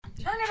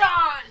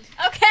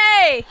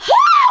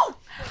Sorry.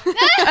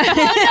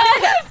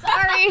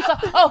 Sorry.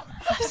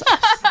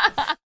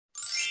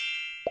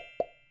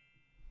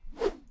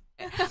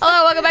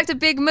 Hello, welcome back to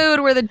Big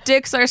Mood, where the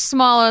dicks are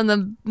smaller and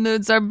the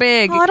moods are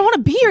big. Oh, I don't want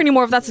to be here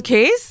anymore if that's the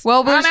case.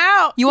 Well, I'm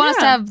out. You want us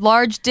to have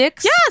large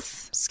dicks?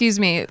 Yes. Excuse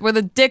me, where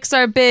the dicks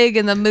are big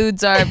and the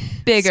moods are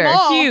bigger.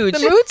 Small. Huge.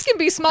 The moods can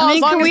be small as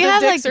long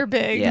as the dicks are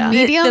big. Yeah.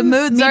 Medium. The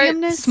moods are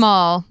mediumness?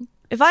 small.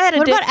 If I had a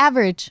What dick, about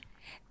average?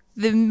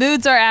 The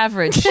moods are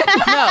average. no.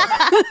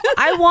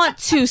 I want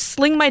to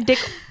sling my dick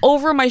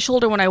over my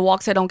shoulder when I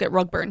walk so I don't get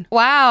rug burn.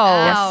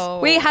 Wow.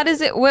 Yes. Wait, how does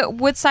it?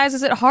 What size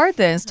is it hard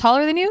then? It's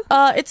taller than you?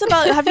 It's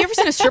about. Have you ever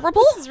seen a stripper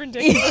pole? This is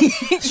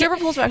ridiculous. Stripper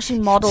poles are actually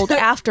modeled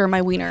after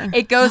my wiener.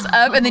 It goes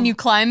up and then you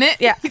climb it.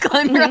 Yeah. You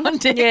climb your own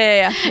dick.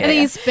 Yeah. And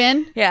then you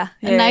spin. Yeah.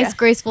 A nice,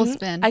 graceful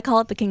spin. I call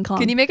it the King Kong.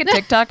 Can you make a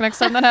TikTok next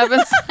time that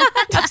happens?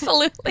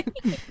 Absolutely.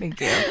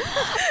 Thank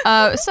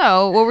you.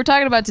 So what we're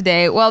talking about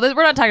today, well,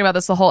 we're not talking about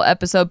this the whole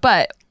episode,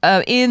 but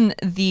in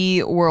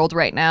the world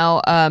right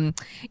now,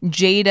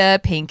 Jada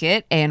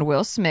Pinkett and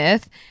Will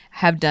Smith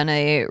have done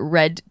a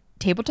Red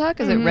Table Talk.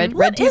 Is it Red?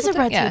 What is a Talk?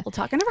 red Yeah. table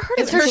talk? I never heard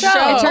It's of it. her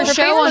show. It's her Her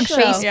show on Facebook show.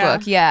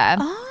 Facebook. Yeah.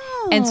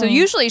 Oh. And so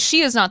usually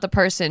she is not the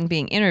person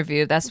being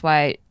interviewed. That's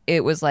why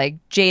it was like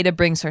Jada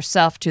brings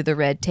herself to the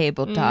Red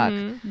Table Talk.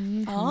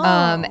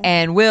 Oh.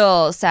 And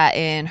Will sat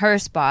in her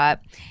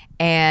spot.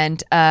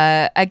 And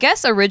I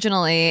guess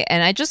originally,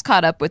 and I just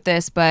caught up with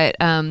this, but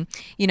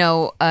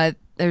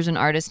there's an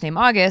artist named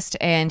August,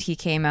 and he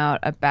came out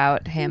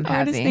about him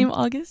Artist having named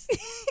August.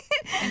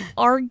 an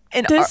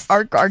Artist.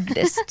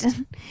 artist.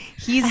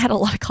 I had a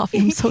lot of coffee.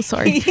 I'm so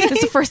sorry. This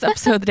is the first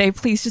episode of the day.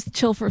 Please just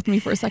chill with me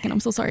for a second.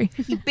 I'm so sorry.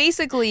 He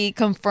basically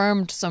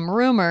confirmed some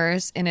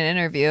rumors in an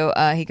interview.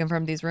 He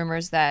confirmed these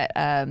rumors that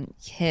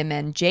him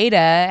and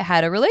Jada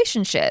had a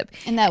relationship.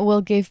 And that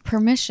Will gave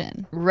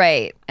permission.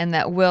 Right. And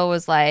that Will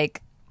was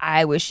like,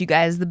 I wish you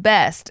guys the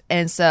best.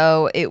 And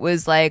so it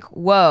was like,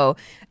 whoa.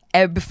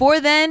 Before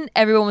then,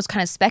 everyone was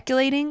kind of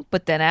speculating,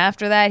 but then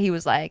after that, he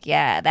was like,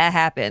 yeah, that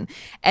happened.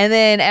 And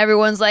then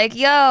everyone's like,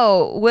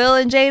 yo, Will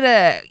and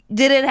Jada,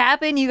 did it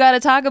happen? You got to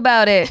talk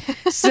about it.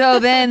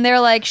 So then they're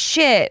like,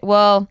 shit,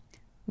 well,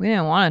 we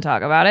didn't want to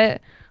talk about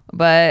it,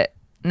 but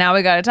now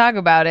we got to talk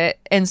about it.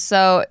 And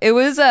so it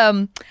was, how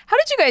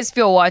did you guys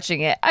feel watching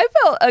it? I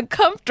felt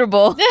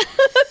uncomfortable.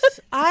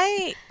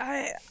 I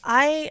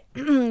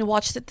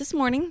watched it this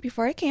morning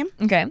before I came,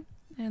 Okay.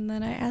 and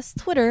then I asked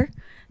Twitter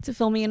to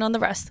fill me in on the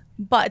rest.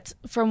 But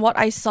from what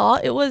I saw,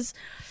 it was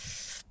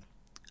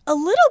a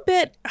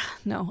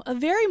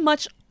very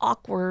much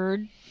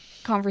awkward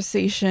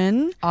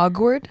conversation.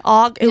 Awkward? It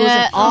was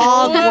an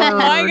awkward. Oh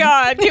my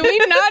God. Can we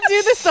not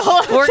do this the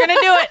whole We're gonna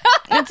do it.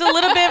 It's a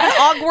little bit of an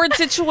awkward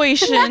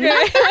situation.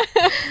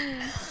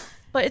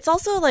 But it's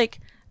also like,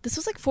 this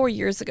was like 4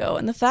 years ago,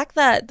 and the fact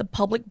that the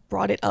public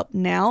brought it up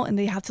now and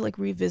they have to like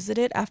revisit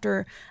it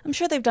after, I'm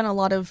sure they've done a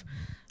lot of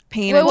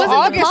pain. Well, it and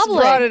wasn't the August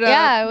public. brought it up.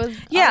 Yeah, it was.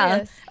 yeah,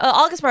 August.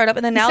 August brought it up,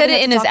 and then He now said they it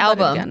have in to his talk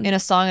about it album, again. in a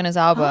song in his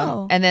album.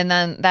 Oh. And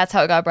then that's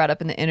how it got brought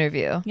up in the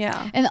interview.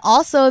 Yeah. And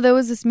also there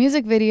was this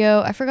music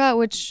video, I forgot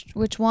which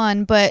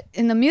one, but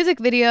in the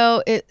music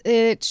video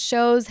it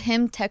shows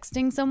him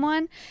texting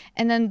someone,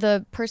 and then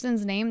the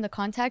person's name, the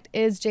contact,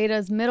 is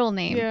Jada's middle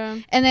name. Yeah.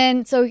 And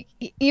then so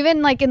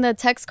even like in the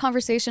text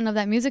conversation of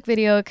that music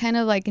video, it kind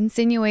of like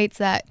insinuates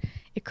that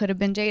it could have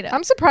been Jada.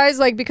 I'm surprised,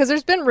 like, because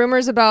there's been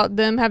rumors about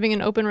them having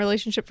an open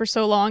relationship for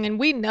so long, and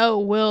we know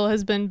Will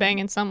has been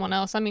banging someone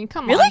else. I mean,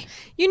 come on.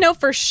 You know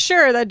for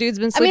sure that dude's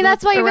been I sleeping mean,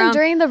 that's why even around.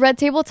 during the Red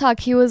Table Talk,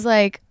 he was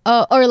like, He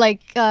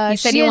said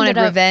she he wanted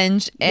ended up-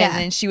 revenge, and Yeah.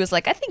 then she was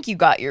like, I think you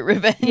got your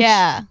revenge.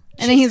 Yeah.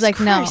 And then he's like,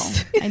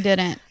 Christ. no, I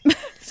didn't.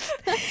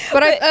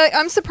 But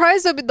I'm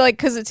surprised though, like,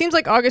 because it seems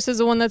like August is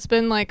the one that's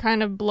been like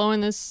kind of blowing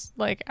this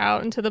like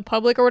out into the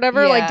public or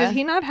whatever. Like, Yeah. did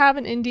he not have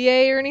an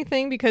NDA or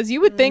anything? Because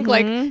you would think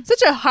like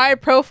such a high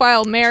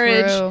profile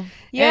marriage, True.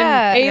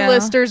 Yeah, and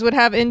A-listers would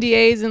have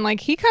NDAs, and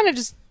like he kind of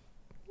just.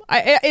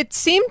 It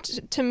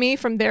seemed to me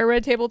from their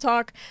Red Table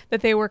Talk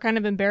that they were kind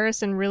of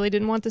embarrassed and really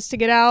didn't want this to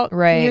get out. Can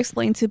you Right.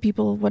 explain to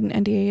people what an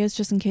NDA is,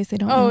 just in case they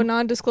don't Oh, know?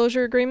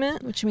 non-disclosure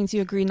agreement. Which means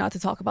you agree not to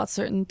talk about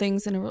certain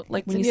things in a,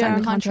 like when you Yeah. sign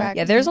the contract. Contract.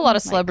 Yeah, there's a lot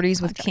of Like,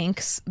 celebrities with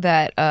kinks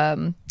that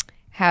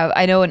have.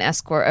 I know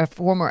a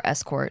former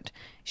escort.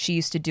 She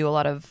used to do a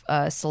lot of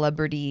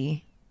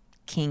celebrity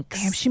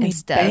kinks Damn, she and made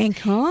stuff. bank,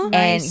 huh? And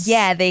Nice.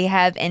 yeah, they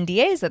have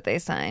NDAs that they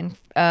sign.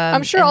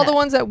 I'm sure and all the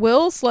ones that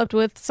Will slept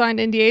with signed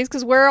NDAs,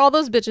 because where are all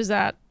those bitches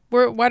at?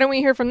 Why don't we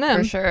hear from them?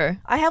 for sure.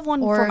 I have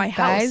one Or for my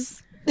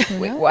guys. house.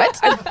 Wait, what?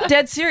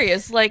 Dead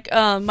serious. Like,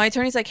 my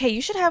attorney's like, hey,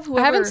 you should have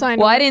whoever. I haven't signed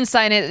Well, them. I didn't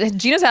sign it.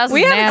 Gina's house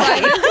We is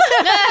haven't nasty.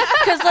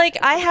 Because like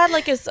I had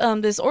like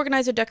this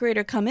organizer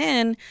decorator come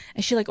in,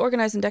 and she like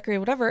organized and decorated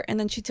whatever, and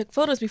then she took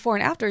photos before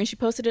and after, and she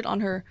posted it on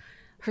her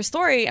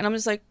story, and I'm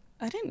just like,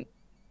 I didn't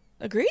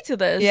agree to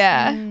this.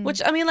 Yeah.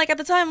 Which, I mean, like, at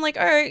the time, like,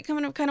 all right,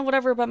 kind of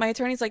whatever, but my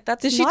attorney's like,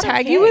 that's Did she not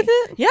tag okay. you with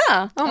it?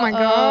 Yeah. Oh my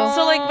god.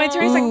 So, like, my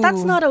attorney's like, that's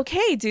Ooh. not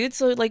okay, dude.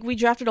 So, like, we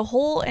drafted a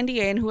whole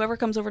NDA, and whoever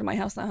comes over to my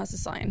house now has to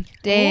sign.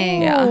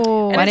 Dang. Yeah.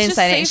 Ooh. And I it's didn't just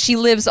sign it. safe- She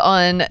lives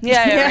on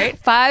Yeah, right?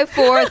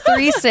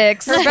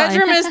 5436. Her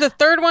bedroom is the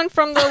third one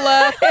from the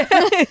left.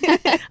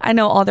 I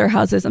know all their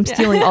houses. I'm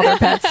stealing all their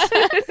pets.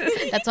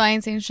 That's why I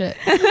ain't seen shit.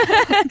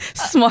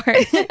 Smart.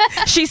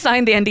 She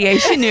signed the NDA.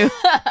 She knew.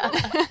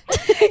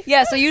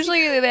 Yeah, so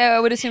usually I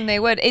would assume they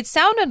would. It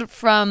sounded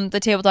from the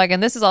table talk,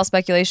 and this is all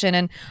speculation,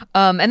 and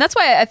that's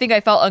why I think I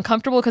felt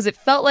uncomfortable, because it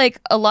felt like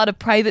a lot of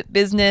private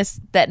business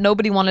that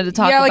nobody wanted to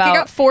talk Yeah, about. like it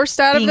got forced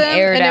out of being them,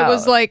 aired and it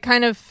was out. like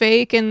kind of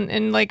fake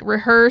and like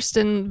rehearsed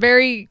and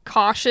very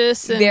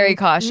cautious. And Very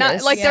cautious.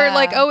 Not, like they're Yeah.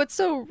 like, oh, it's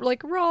so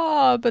like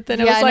raw, but then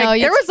it Yeah, was like no,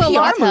 there it's was a PR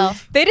lot.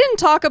 move. They didn't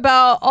talk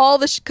about all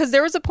the because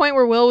there was a point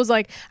where Will was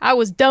like, I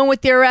was done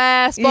with your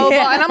ass, blah blah,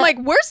 blah. And I'm like,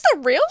 where's the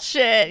real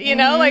shit? You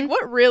know, like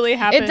what really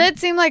happened? It did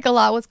seem like a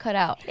lot was cut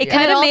out. It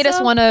kind of made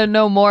us want to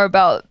know more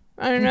about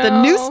I don't know.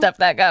 the new stuff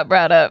that got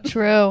brought up.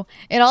 True.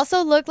 It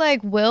also looked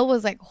like Will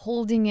was like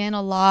holding in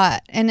a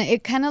lot, and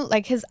it kind of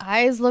like his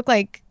eyes looked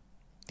like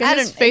And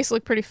his face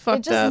looked pretty it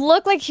fucked just up.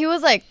 looked like he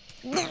was like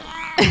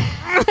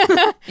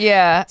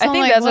Yeah, So I I'm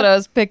think like, that's what what- I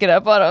was picking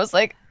up on. I was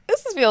like,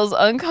 this feels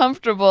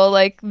uncomfortable.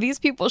 Like, these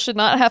people should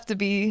not have to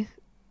be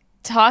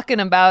talking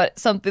about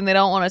something they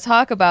don't want to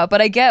talk about. But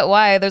I get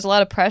why. There's a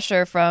lot of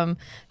pressure from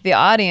the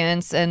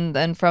audience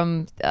and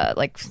from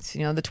like,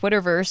 you know, the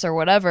Twitterverse or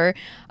whatever.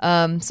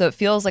 So it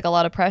feels like a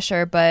lot of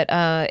pressure. But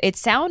it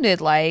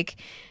sounded like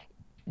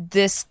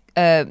this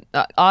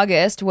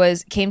August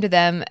came to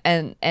them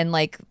and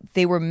like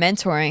they were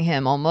mentoring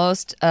him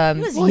almost. He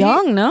was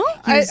young, no?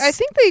 I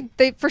think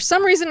they for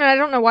some reason, and I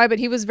don't know why, but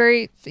he was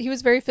very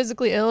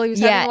physically ill. He was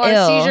having a lot ill.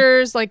 of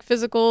seizures, like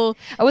physical.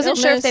 I wasn't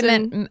sure if they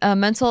illness meant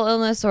mental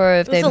illness or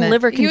if It was they a meant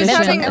liver He was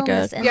condition. having like a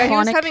illness and- Yeah, he was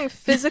chronic having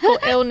physical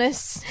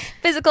illness.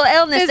 physical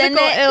illness.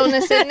 Physical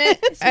illness, isn't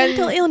it?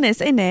 mental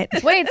illness, in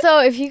it. wait. So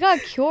if he got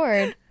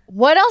cured,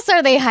 what else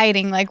are they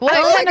hiding? Like what?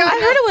 I kind of-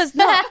 heard it was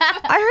not.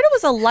 I heard it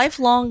was a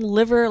lifelong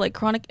liver, like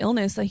chronic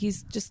illness that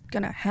he's just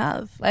gonna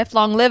have.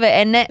 lifelong liver,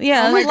 and it?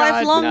 Yeah, Oh my God,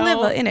 lifelong no,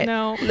 liver in it.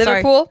 no. Sorry.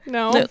 Liverpool.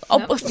 No,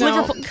 Liverpool.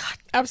 God.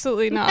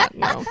 absolutely not.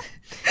 No.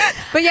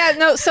 But yeah,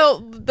 no.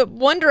 So the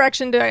One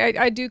Direction,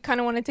 I do kind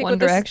of want to take One with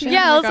this- Direction?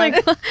 yeah, I Oh was my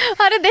like, God.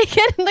 how did they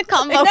get in the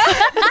combo?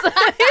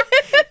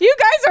 You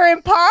guys are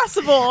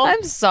impossible.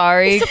 I'm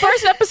sorry. It's the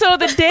first episode of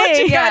the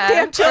day.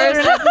 goddamn children.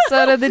 First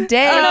episode of the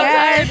day, I'm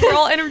guys. tired. We're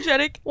all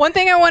energetic. One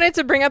thing I wanted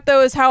to bring up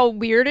though is how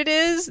weird it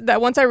is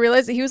that once I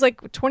realized that he was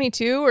like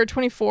 22 or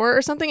 24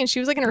 or something, and she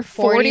was like in her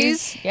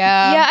 40s.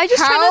 Yeah. Yeah, I just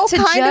try How not to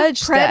kind of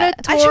judge that.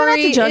 I try not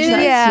to judge is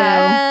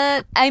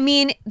that, I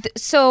mean,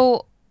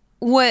 so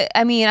what?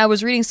 I mean, I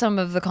was reading some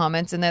of the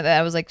comments and that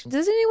I was like,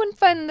 does anyone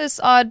find this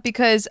odd?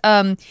 Because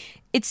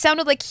it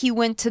sounded like he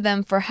went to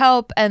them for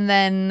help, and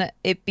then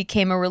it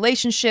became a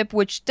relationship,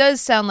 which does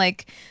sound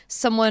like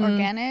someone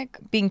Organic.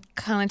 being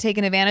kind of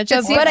taken advantage of.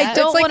 It's But like- I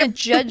don't it's like want to a-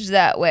 judge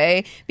that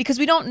way because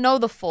we don't know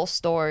the full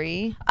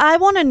story. I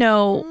want to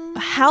know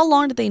how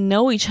long did they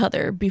know each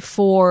other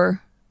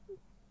before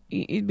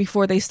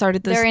they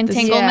started this Their this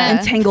entanglement?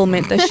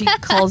 entanglement that she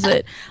calls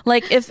it.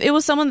 Like if it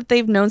was someone that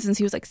they've known since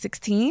he was like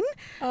 16,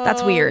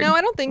 that's weird. No,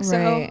 I don't think so.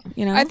 Right.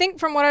 You know? I think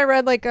from what I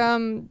read, like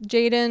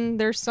Jaden,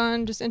 their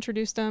son, just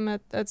introduced them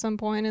at some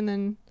point, and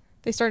then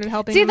they started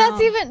helping. See, him that's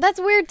out. that's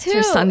weird too.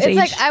 her son's It's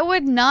like age. I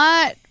would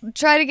not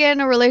try to get in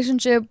a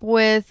relationship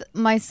with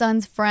my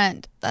son's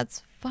friend. That's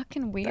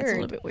fucking weird. that's a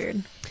little bit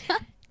weird.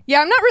 Yeah,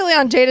 I'm not really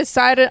on Jada's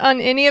side on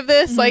any of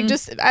this. Mm-hmm. Like,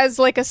 just as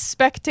like a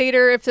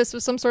spectator, if this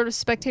was some sort of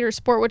spectator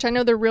sport, which I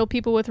know they're real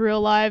people with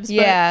real lives. But,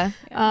 Yeah.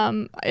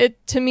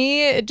 it to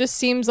me, it just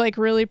seems like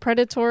really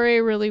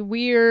predatory, really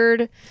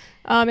weird.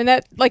 And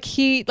that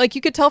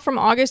you could tell from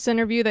August's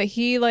interview that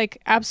he like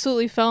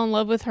absolutely fell in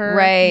love with her.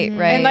 Right,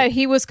 right. And that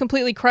he was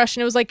completely crushed.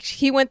 And it was like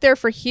he went there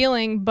for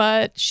healing,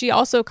 but she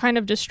also kind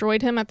of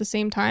destroyed him at the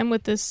same time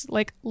with this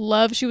like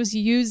love she was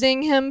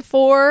using him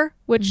for,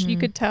 which you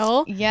could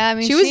tell. Yeah, I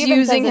mean, She was even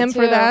using says it him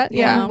for too. that,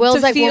 yeah. Will's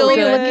To like, feel what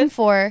were you good. looking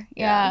for?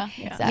 Yeah,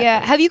 exactly.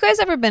 Yeah. Have you guys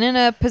ever been in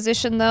a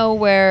position though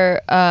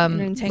where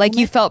like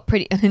you felt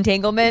an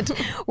entanglement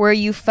where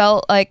you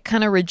felt like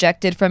kind of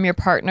rejected from your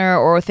partner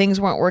or things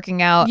weren't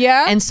working out?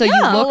 Yeah. And so you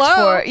Yeah, looked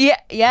hello. for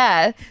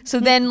yeah. So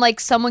then like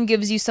someone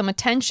gives you some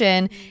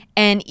attention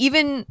and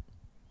even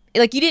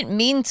like you didn't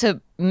mean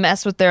to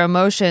mess with their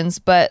emotions,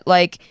 but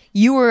like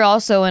you were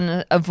also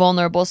in a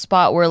vulnerable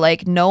spot where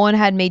like no one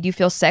had made you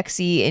feel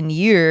sexy in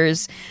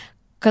years.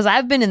 Because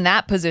I've been in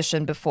that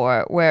position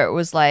before where it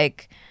was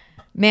like,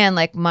 man,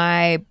 like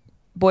my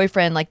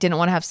boyfriend like didn't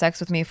want to have sex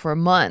with me for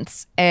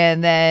months,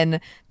 and then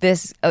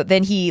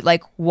then he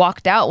like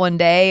walked out one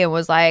day and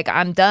was like,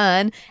 I'm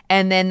done.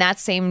 And then that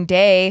same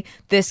day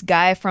this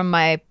guy from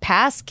my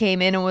past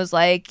came in and was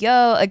like,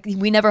 yo, like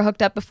we never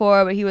hooked up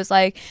before, but he was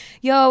like,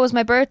 yo, it was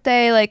my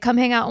birthday, like come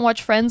hang out and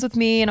watch Friends with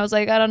me. And I was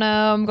like, I don't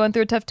know, I'm going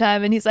through a tough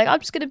time. And he's like,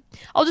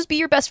 I'll just be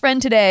your best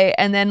friend today.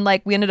 And then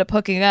like we ended up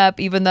hooking up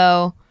even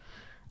though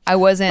I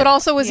wasn't. But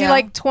also, was he Yeah.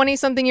 like 20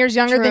 something years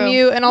younger than True.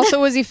 you? And also,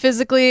 was he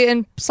physically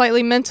and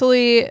slightly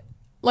mentally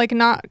like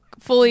not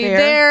fully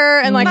there,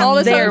 and like Not all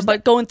this there, other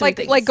but going through like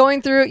things. like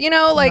going through, you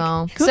know, like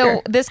No. cougar.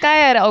 So this guy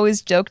had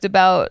always joked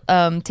about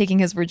taking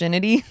his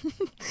virginity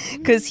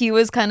because he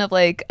was kind of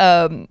like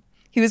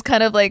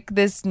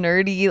this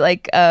nerdy,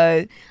 like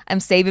I'm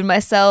saving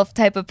myself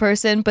type of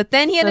person. But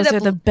then he ended Those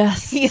up are the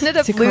best. he ended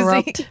up to losing.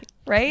 corrupt.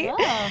 Right?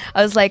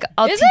 I was like,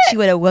 I'll teach you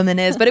what a woman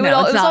is. But it, No,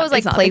 it it's was not. always like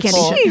It's not. They can't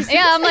playful. teach you.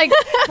 Yeah, I'm like,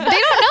 they don't know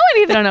They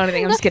anything. don't know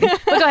anything. I'm just kidding.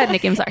 But go ahead,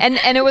 Nikki. I'm sorry.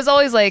 And it was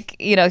always like,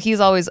 you know,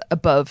 he's always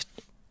above.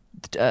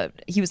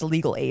 He was the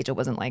legal age. It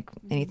wasn't like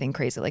anything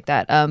crazy like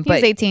that. He But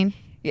was 18.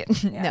 yeah,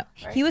 no,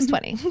 he was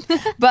 20.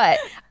 But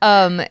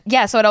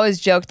yeah, so I'd always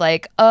joked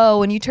like, oh,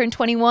 when you turn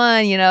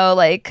 21, you know,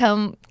 like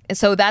come. And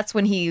so that's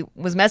when he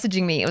was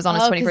messaging me. It was on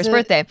his 21st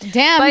birthday.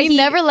 Damn, But he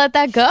never let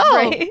that go.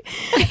 Right?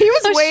 he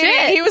was waiting.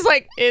 shit. He was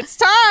like, "It's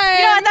time."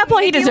 You know, at that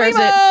point, he Nikki deserves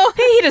Limo. it.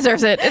 He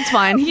deserves it. It's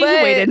fine. He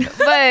waited.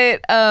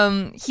 But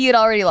he had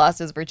already lost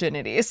his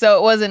virginity, so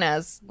it wasn't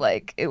as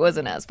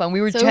fun. We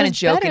were So it kind of was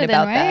joking better then,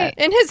 about right?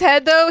 In his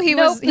head, though, he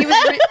Nope. was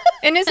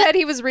in his head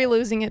he was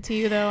re-losing it to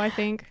you, though. I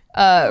think.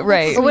 that.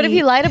 Right. Or what if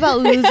he lied about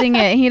losing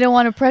it? He didn't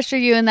want to pressure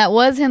you, and that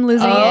was him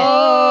losing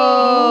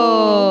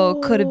Oh,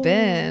 could have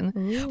been.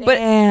 But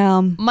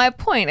Damn. my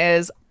point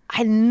is,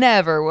 I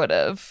never would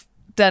have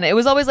done it. It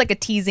was always like a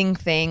teasing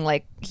thing.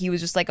 Like he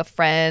was just like a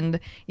friend,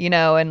 you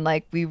know, and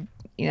like we,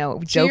 you know,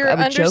 So joke. you're I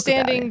would joke about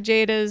understanding it.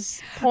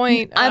 Jada's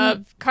point I'm-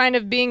 of kind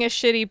of being a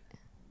shitty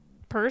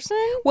person.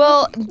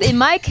 Well, in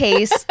my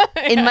case,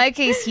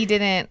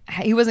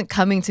 he wasn't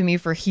coming to me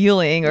for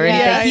healing or Yeah,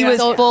 anything. He yeah. was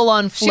So full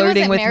on she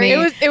flirting wasn't with married?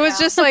 me. It was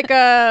just like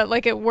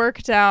it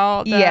worked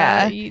out. That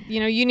Yeah. you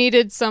know, you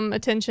needed some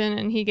attention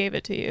and he gave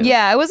it to you.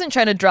 Yeah, I wasn't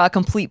trying to draw a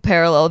complete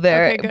parallel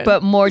there, Okay, good.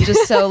 but more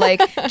just so like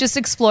just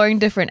exploring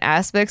different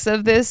aspects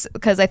of this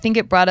because I think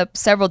it brought up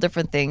several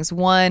different things.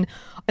 One,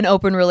 an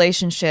open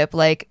relationship.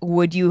 Like,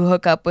 would you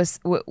hook up with?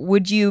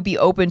 Would you be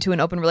open to an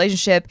open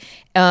relationship?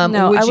 No,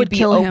 would I you would be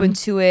kill open him.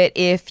 to it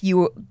if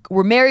you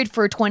were married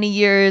for 20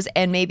 years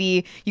and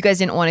maybe you guys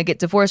didn't want to get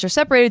divorced or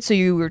separated, so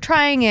you were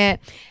trying it?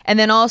 And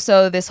then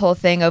also this whole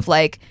thing of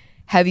like,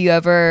 have you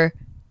ever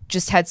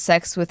just had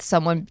sex with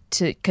someone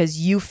because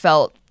you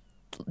felt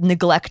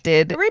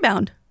neglected? A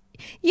rebound.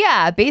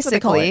 Yeah, what they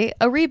call basically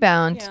a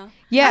rebound.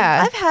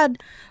 Yeah. I've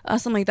had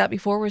something like that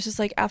before where it's just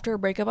like after a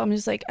breakup, I'm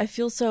just like, I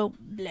feel so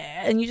bleh,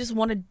 and you just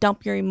want to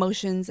dump your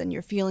emotions and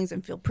your feelings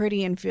and feel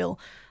pretty and feel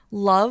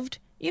loved,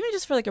 even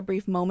just for like a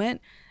brief moment.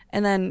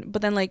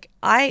 But then like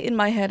I, in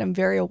my head, I'm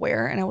very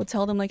aware and I would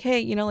tell them like, hey,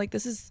 you know, like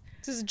this is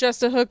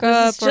just a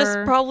hookup. just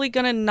or- probably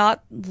gonna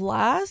not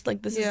last.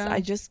 Like this Yeah. is,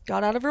 I just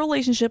got out of a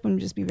relationship and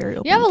just be very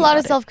open. You have a lot of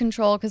about it.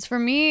 self-control because for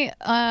me,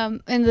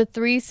 in the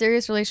 3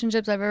 serious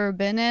relationships I've ever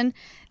been in,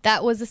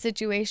 that was the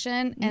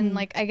situation, and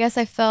like I guess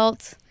I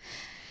felt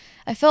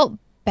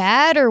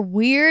bad or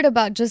weird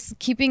about just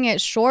keeping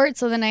it short.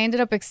 So then I ended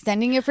up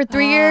extending it for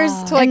 3 years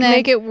to like and then-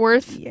 make it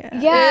worth.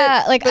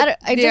 Yeah, like I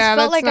just yeah,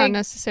 felt that's like not I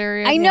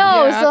necessary. I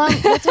know, Yeah. so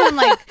that's why I'm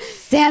like,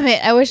 damn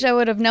it, I wish I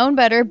would have known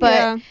better.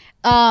 But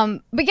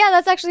but yeah,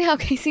 that's actually how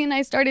Casey and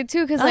I started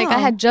too, because like I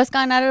had just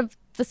gotten out of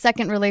the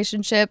second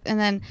relationship, and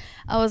then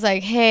I was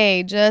like,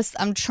 hey,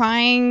 I'm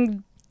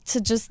trying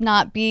to just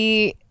not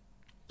be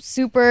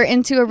super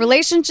into a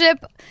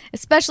relationship,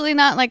 especially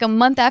not like a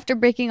month after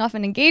breaking off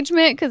an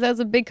engagement, because that was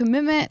a big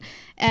commitment.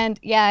 And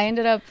yeah, I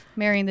ended up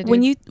marrying the dude.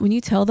 When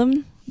you tell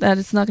them that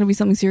it's not gonna be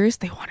something serious,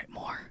 they want it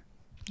more.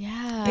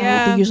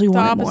 Yeah, they usually the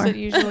want it opposite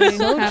more. usually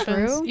So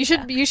happens. true.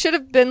 You should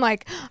have been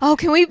like, oh,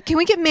 can we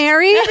get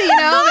married? You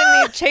know,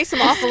 then they chase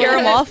them off, Scare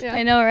 'em off. Yeah.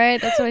 I know, right?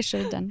 That's what I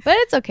should have done, but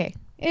it's okay.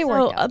 It So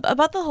worked out.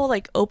 about the whole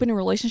like open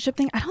relationship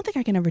thing, I don't think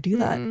I can ever do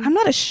that. I'm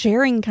not a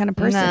sharing kind of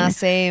person. Nah,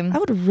 same. I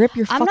would rip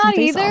your I'm fucking not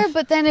face either, off.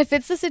 but then if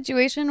it's a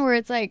situation where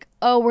it's like,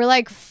 oh, we're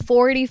like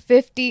 40,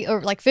 50, or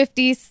like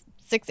 50,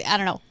 60, I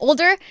don't know,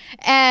 older,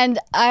 and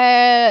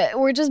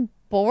we're just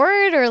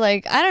bored, or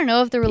like, I don't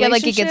know if the Yeah,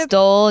 relationship... like it gets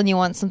dull and you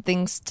want some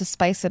things to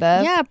spice it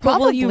up. Yeah, But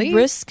probably. will you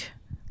risk?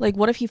 Like,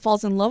 what if he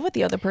falls in love with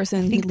the other person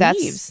and I he think that's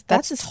leaves?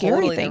 That's a scary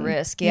totally thing. the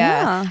risk.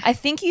 Yeah. I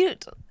think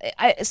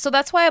so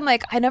that's why I'm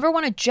like, I never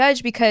want to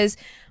judge because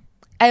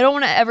I don't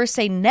want to ever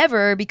say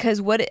never,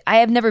 because I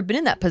have never been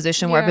in that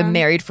position where I've Yeah. been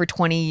married for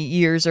 20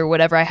 years or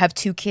whatever. I have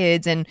 2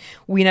 kids and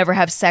we never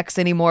have sex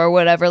anymore or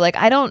whatever. Like,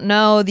 I don't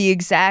know the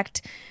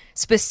exact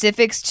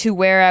specifics to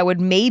where I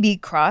would maybe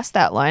cross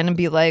that line and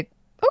be like,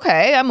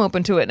 okay, I'm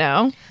open to it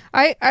now.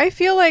 I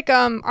feel like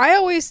I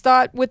always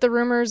thought with the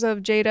rumors of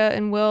Jada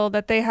and Will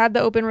that they had the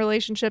open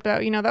relationship,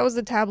 that, you know, that was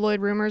the tabloid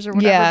rumors or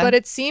whatever. Yeah. But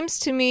it seems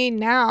to me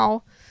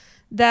now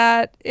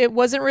that it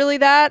wasn't really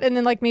that, and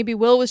then like maybe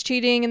Will was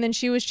cheating and then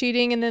she was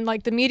cheating, and then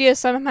like the media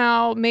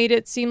somehow made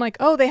it seem like,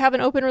 oh, they have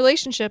an open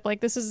relationship,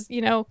 like this is,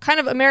 you know, kind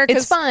of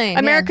It's fine, yeah.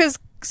 America's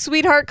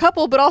sweetheart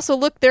couple, but also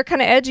look, they're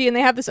kind of edgy and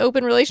they have this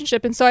open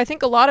relationship. And so I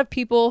think a lot of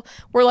people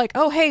were like,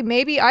 oh, hey,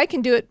 maybe I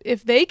can do it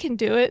if they can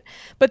do it.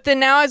 But then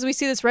now as we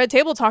see this Red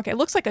Table Talk, it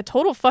looks like a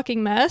total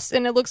fucking mess,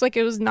 and it looks like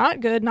it was not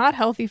good, not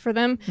healthy for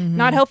them,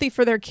 not healthy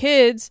for their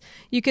kids.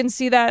 You can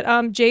see that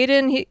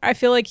Jaden, I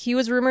feel like he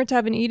was rumored to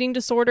have an eating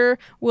disorder.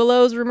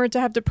 Willow's rumored to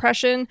have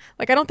depression.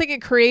 Like, I don't think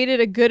it created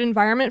a good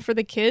environment for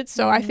the kids.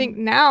 So I think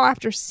now,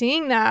 after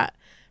seeing that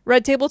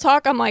Red Table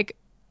Talk, I'm like,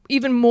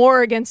 even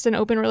more against an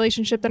open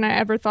relationship than I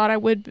ever thought I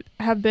would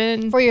have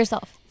been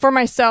for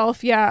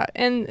myself. Yeah.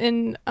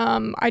 And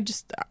I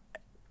just,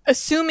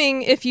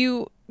 assuming if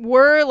you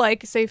were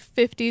like, say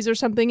 50s or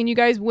something, and you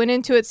guys went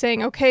into it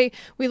saying, okay,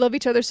 we love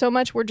each other so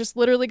much, we're just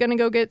literally going to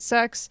go get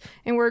sex,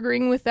 and we're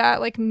agreeing with that,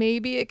 like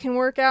maybe it can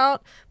work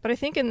out. But I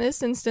think in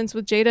this instance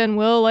with Jada and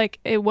Will, like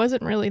it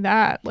wasn't really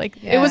that.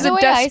 Like it was a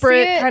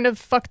desperate kind of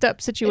fucked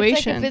up situation.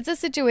 It's like if it's a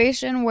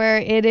situation where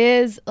it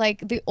is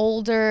like the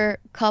older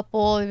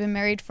couple, they've been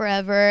married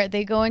forever,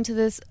 they go into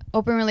this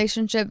open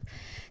relationship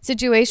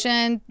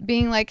situation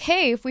being like,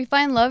 hey, if we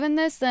find love in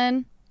this,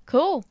 then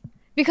cool.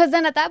 Because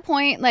then at that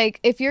point, like,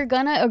 if you're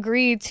gonna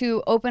agree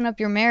to open up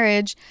your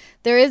marriage,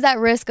 there is that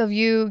risk of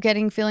you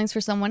getting feelings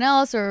for someone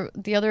else or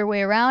the other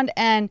way around.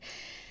 And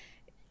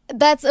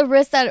that's a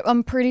risk that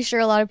I'm pretty sure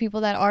a lot of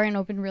people that are in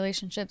open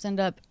relationships end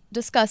up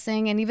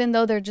discussing. And even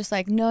though they're just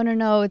like,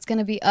 no, it's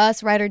gonna be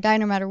us, ride or die,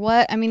 no matter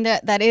what. I mean,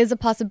 that is a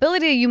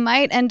possibility. You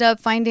might end up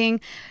finding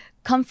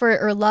comfort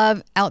or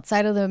love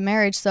outside of the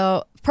marriage.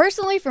 So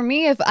personally, for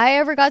me, if I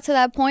ever got to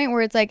that point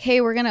where it's like,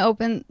 hey, we're going to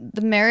open the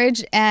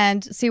marriage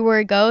and see where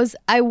it goes,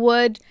 I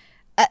would,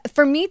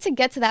 for me to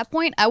get to that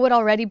point, I would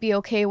already be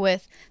okay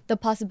with the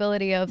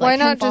possibility of like, why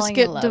not just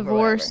get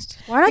divorced?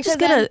 Why not just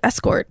get an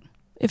escort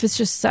if it's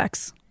just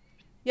sex?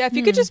 Yeah, if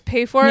you could just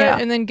pay for it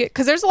and then get,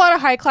 because there's a lot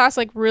of high class,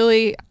 like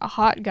really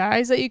hot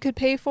guys that you could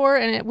pay for,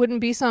 and it wouldn't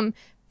be some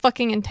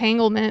fucking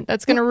entanglement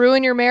that's going to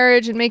ruin your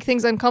marriage and make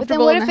things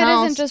uncomfortable. But then what if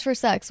it isn't just for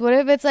sex? What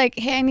if it's like,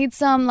 hey, I need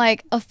some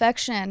like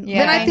affection? Yeah.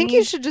 Then I think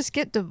you should just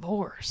get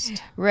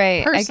divorced.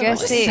 Right. Personally. I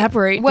guess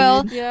separate.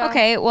 Well, dude.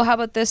 okay. Well, how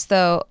about this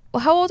though?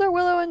 Well, how old are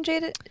Willow and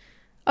Jada?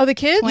 Oh, the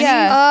kids? 20?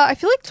 Yeah. I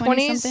feel like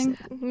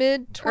 20-something? 20s,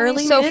 mid-20s.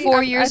 Early So mid?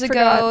 4 years I ago,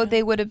 forgot.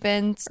 they would have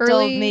been still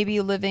Early-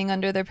 maybe living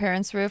under their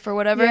parents' roof or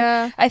whatever.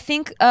 Yeah. I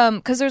think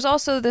because there's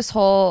also this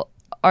whole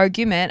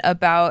argument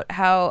about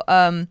how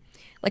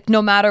like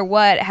no matter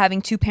what,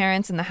 having two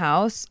parents in the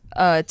house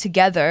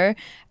together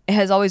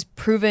has always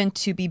proven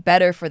to be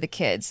better for the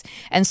kids.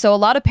 And so a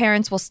lot of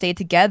parents will stay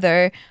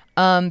together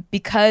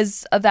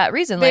because of that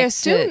reason. They like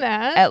assume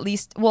that. at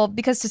least, well,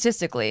 because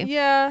statistically.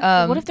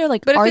 Yeah. What if they're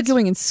like but if it's-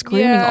 arguing and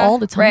screaming yeah. all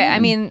the time? Right. I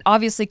mean,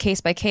 obviously case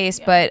by case,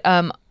 but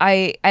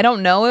I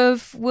don't know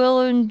if Will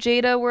and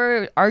Jada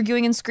were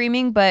arguing and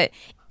screaming, but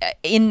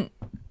in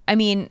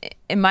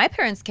my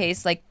parents'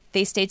 case, like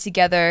they stayed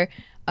together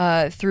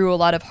through a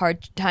lot of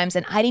hard times,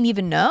 and I didn't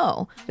even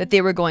know that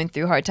they were going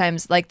through hard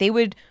times. Like they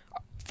would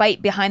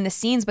fight behind the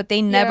scenes, but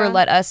they never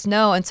let us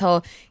know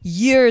until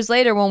years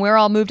later when we were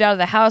all moved out of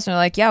the house, and they're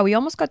like, yeah, we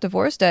almost got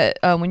divorced at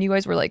when you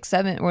guys were like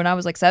 7, when I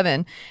was like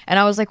 7. And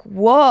I was like,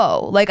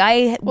 whoa, like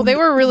Well, they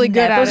were really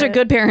good at Those it. are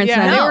good parents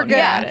Yeah, now. they were good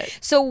yeah. at it.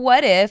 So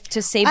what if,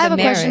 to save I have the a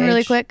marriage, question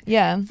really quick.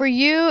 Yeah. For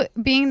you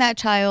being that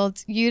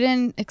child, you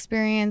didn't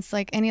experience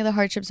like any of the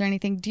hardships or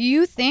anything. Do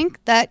you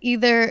think that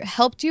either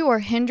helped you or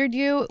hindered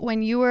you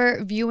when you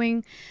were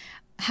viewing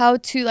how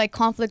to like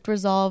conflict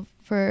resolve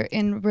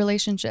in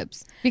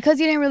relationships? Because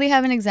you didn't really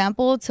have an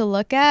example to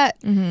look at.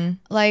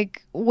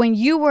 Like when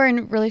you were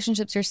in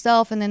relationships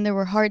yourself and then there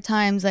were hard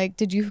times, like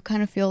did you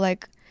kind of feel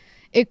like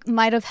it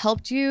might have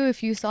helped you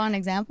if you saw an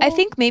example? I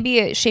think maybe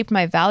it shaped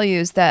my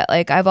values, that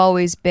like I've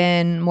always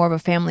been more of a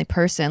family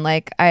person.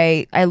 Like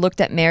I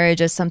looked at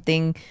marriage as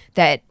something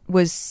that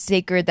was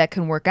sacred, that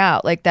can work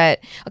out, like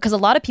that, because a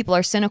lot of people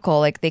are cynical.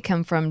 Like they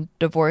come from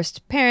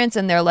divorced parents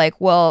and they're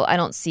like, well, I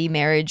don't see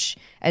marriage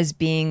as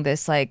being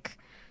this like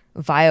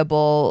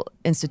viable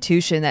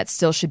institution that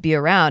still should be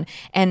around.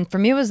 And for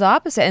me it was the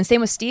opposite. And same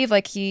with Steve,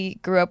 like he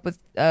grew up with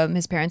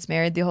his parents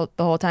married the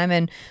whole time,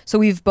 and so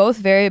we've both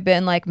very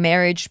been like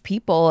marriage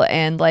people,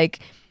 and like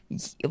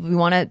we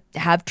want to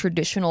have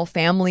traditional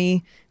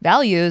family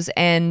values.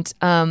 And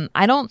I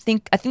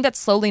think that's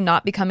slowly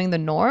not becoming the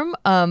norm,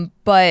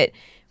 but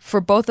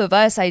for both of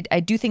us, I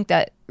do think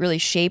that really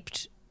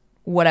shaped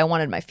what I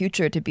wanted my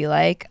future to be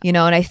like, you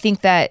know. And I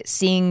think that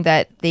seeing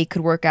that they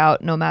could work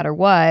out no matter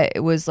what,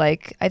 it was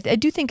like, I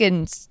do think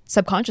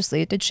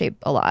subconsciously it did shape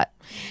a lot.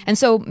 And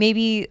so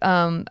maybe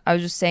I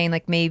was just saying,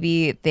 like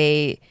maybe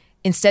they,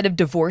 instead of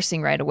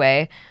divorcing right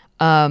away,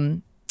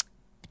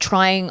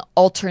 trying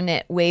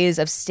alternate ways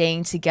of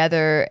staying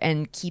together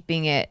and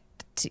keeping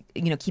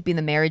keeping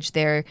the marriage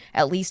there,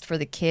 at least for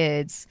the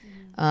kids,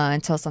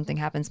 until something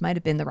happens, might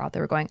have been the route they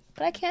were going.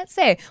 But I can't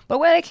say. But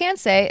what I can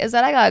say is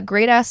that I got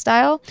great ass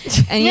style.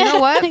 And you know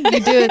what? You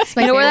do. It's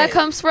my You know where that favorite.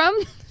 comes from?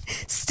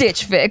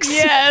 Stitch Fix.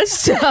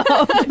 Yes.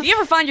 You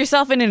ever find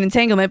yourself in an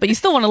entanglement, but you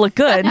still want to look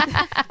good?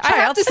 I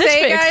have to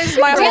say, guys,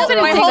 my Do you have whole,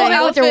 an my whole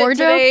entanglement with your outfit wardrobe?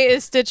 today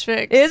is Stitch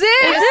Fix. Is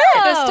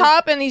it? This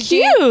top and these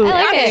Cute. jeans. I like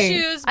Not the it.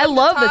 shoes, I but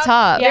love the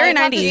top. Yeah, Very the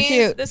top 90s. jeans.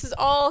 Cute. This is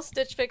all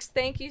Stitch Fix.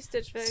 Thank you,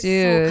 Stitch Fix.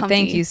 Dude, comfy.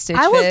 thank you, Stitch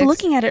I was Fix.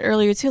 looking at it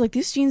earlier too. Like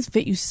these jeans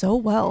fit you so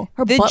well.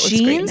 Her The butt looks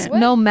great in jeans, it.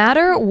 no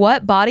matter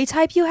what body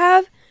type you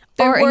have,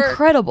 are work.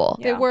 incredible.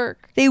 They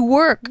work. They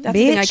work. That's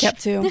the thing I bitch.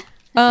 kept too.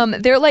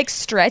 They're like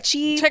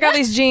stretchy. Check out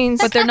these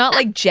jeans. But they're not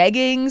like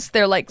jeggings.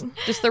 They're like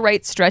just the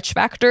right stretch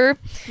factor.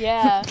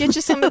 Yeah. Get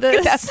you some of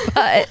this. That's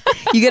butt.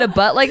 You get a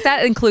butt like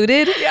that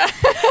included. Yeah.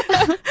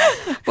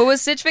 But with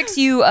Stitch Fix,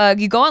 you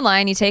go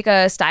online, you take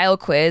a style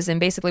quiz, and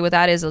basically what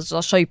that is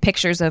I'll show you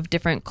pictures of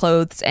different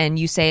clothes, and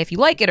you say if you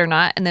like it or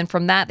not, and then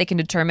from that they can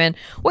determine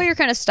what your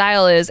kind of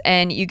style is,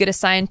 and you get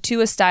assigned to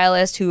a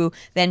stylist who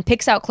then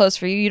picks out clothes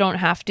for you. You don't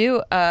have to.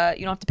 You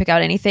don't have to pick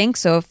out anything.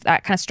 So if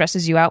that kind of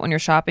stresses you out when you're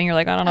shopping, you're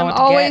like, I don't know I'm what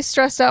to always get.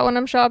 stressed out when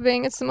I'm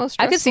shopping. It's the most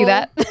I stressful. could see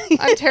that.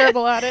 I'm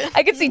terrible at it.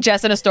 I could see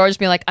Jess in a store just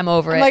being like, I'm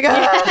over it. Like,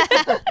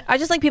 I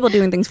just like people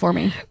doing things for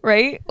me.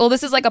 Right? Well,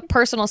 this is like a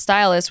personal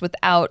stylist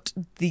without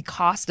the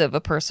cost of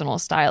a personal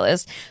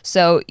stylist.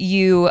 So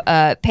you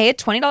pay a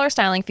 $20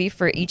 styling fee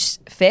for each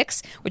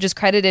fix, which is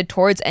credited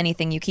towards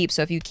anything you keep.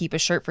 So if you keep a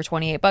shirt for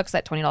 $28,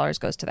 that $20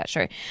 goes to that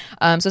shirt.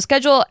 So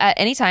schedule at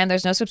any time.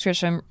 There's no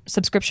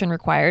subscription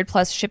required.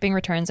 Plus, shipping,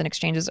 returns, and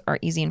exchanges are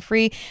easy and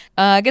free.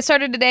 Get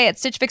started today at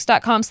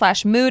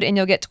stitchfix.com/mood, and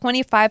you'll get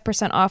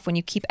 25% off when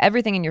you keep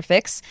everything in your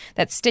fix.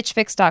 That's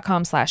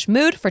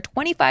stitchfix.com/mood for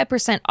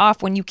 25%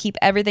 off when you keep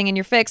everything in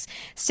your fix.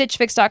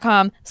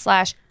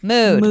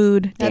 stitchfix.com/mood.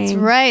 Mood. That's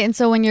dang. right. And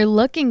so when you're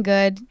looking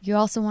good, you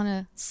also want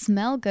to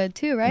smell good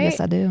too, right? Yes,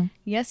 I do.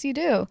 Yes, you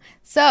do.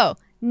 So,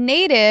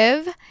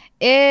 Native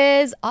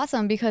is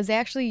awesome because they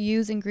actually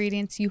use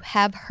ingredients you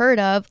have heard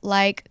of,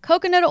 like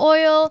coconut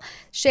oil,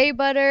 shea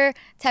butter,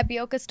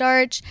 tapioca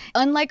starch.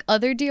 Unlike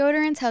other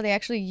deodorants, how they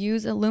actually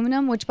use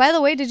aluminum, which, by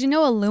the way, did you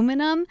know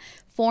aluminum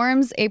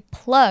forms a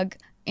plug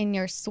in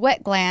your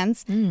sweat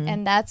glands,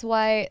 and that's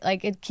why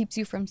like it keeps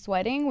you from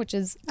sweating, which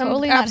is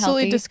totally I'm not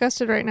absolutely healthy.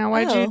 disgusted right now.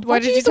 Why Oh,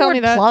 did you use the tell word me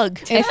that? Plug.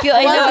 I feel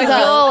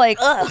like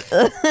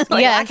Yes.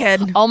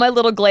 Blackhead. all my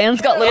little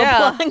glands got little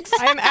Yeah. plugs.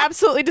 I am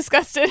absolutely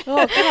disgusted.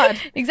 Oh God.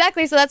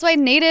 Exactly. So that's why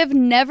Native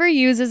never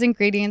uses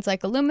ingredients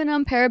like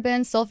aluminum,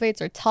 parabens, sulfates,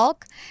 or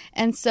talc.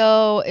 And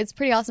so it's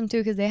pretty awesome too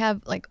because they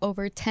have like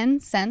over 10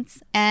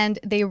 scents and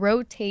they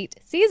rotate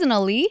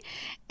seasonally.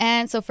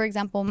 And so, for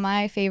example,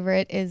 my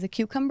favorite is the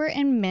cucumber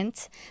and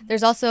mint.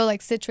 There's also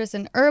like citrus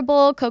and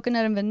herbal,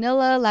 coconut and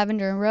vanilla,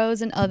 lavender and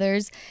rose, and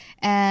others.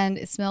 And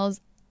it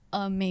smells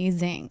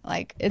amazing.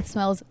 Like it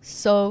smells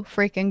so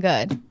freaking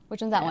good.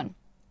 Which one's that one?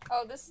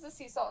 Oh, this is the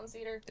sea salt and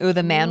cedar. Ooh,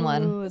 the man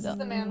one. Ooh, This is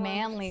the man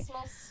manly. one. It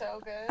smells so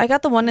good. I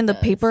got the one in the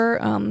does. paper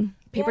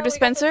we got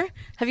dispenser.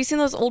 Have you seen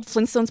those old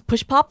Flintstones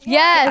push pop?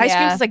 Yes. Ice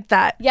cream Yeah. is like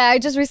that. Yeah, I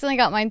just recently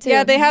got mine too.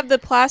 Yeah, they have the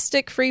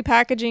plastic-free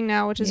packaging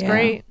now, which is Yeah.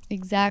 great.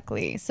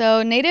 Exactly.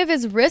 So Native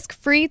is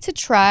risk-free to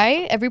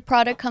try. Every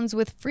product comes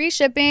with free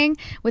shipping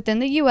within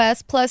the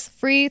US plus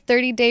free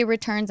 30-day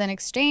returns and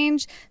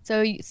exchange.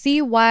 So you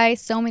see why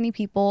so many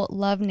people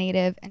love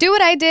Native. Do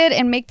what I did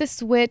and make the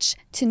switch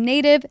to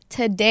Native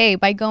today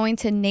by going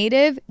to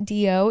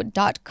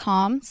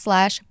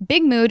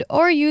nativedeo.com/bigmood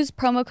or use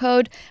promo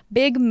code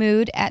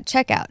BIGMOOD at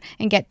checkout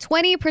and get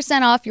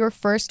 20% off your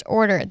first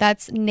order.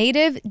 That's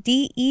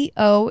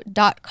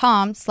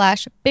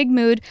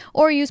nativedeo.com/bigmood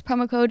or use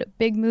promo code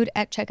BIGMOOD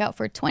at checkout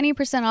for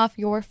 20% off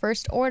your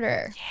first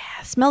order.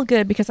 I smell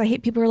good because I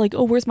hate people who are like,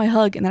 oh, where's my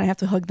hug? And then I have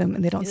to hug them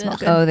and they don't smell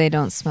good. Oh, they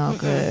don't smell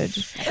good.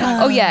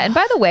 Oh yeah, and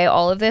by the way,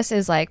 all of this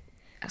is like,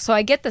 so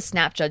I get the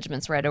snap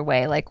judgments right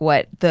away. Like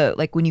what the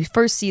like when you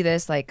first see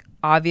this, like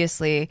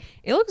obviously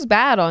it looks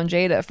bad on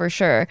Jada for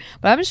sure.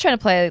 But I'm just trying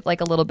to play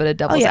like a little bit of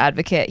devil's yeah.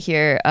 advocate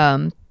here.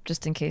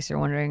 Just in case you're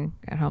wondering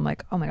at home,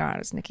 like, oh my God,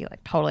 is Nikki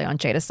like totally on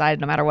Jada's side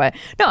no matter what?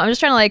 No, I'm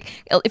just trying to like,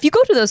 if you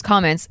go to those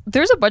comments,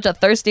 there's a bunch of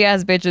thirsty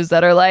ass bitches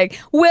that are like,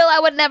 Will, I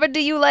would never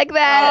do you like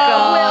that.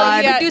 Oh, Will,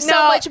 you yeah, could do so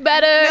no. much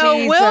better.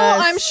 No, Will,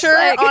 I'm sure,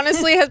 Like-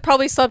 honestly, has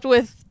probably slept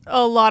with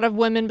a lot of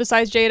women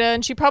besides Jada,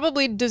 and she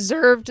probably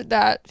deserved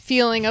that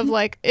feeling of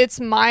like, it's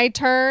my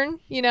turn,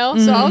 you know?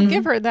 So I'll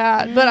give her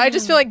that. But I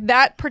just feel like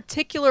that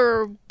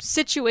particular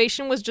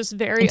situation was just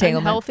very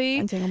Entanglement. unhealthy.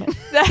 Entanglement.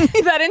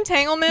 That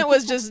entanglement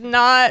was just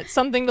not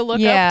something to look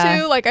Yeah. up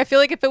to. Like, I feel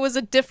like if it was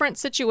a different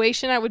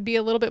situation, I would be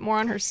a little bit more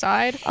on her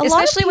side. A lot of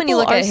Especially when you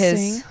people look are at his.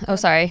 saying- Oh,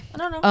 sorry. I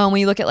don't know. When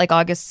you look at like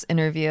August's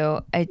interview,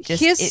 I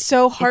just He is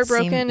so it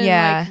heartbroken seemed- and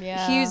yeah. like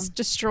Yeah. he's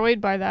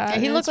destroyed by that. Yeah,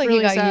 he and looked it's like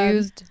really he got sad.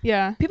 used.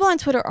 Yeah. People on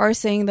Twitter are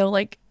saying though,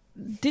 like,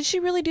 did she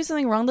really do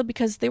something wrong though?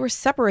 Because they were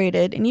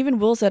separated, and even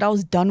Will said, "I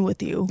was done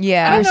with you."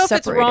 Yeah. I They're don't know if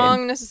it's separated.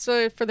 wrong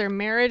necessarily for their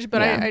marriage,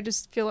 but Yeah. I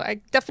just feel I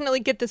definitely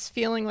get this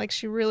feeling like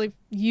she really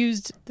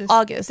used this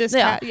August, This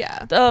yeah. cat,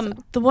 yeah.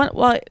 The one.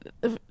 Well,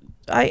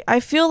 I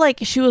feel like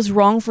she was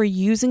wrong for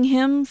using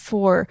him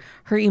for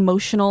her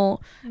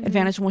emotional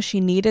advantage when she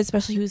needed,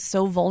 especially he was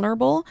so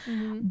vulnerable.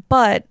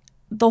 But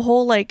the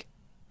whole like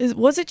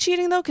Was it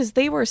cheating though? Because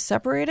they were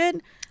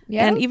separated.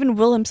 Yeah. And even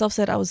Will himself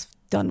said, I was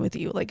done with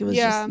you. Like, it was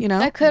Yeah. just, you know?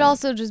 That could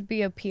also just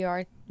be a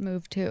PR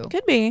move too.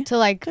 Could be. To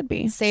like Could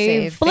be.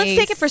 save. But let's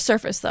take it face. for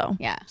surface though.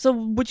 Yeah. So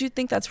would you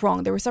think that's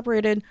wrong? They were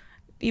separated.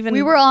 Even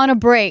We were on a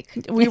break.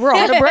 on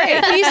a break.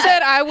 If he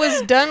said I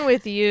was done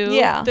with you,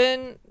 Yeah.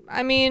 then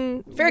I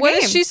mean, Fair what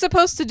game. is she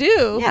supposed to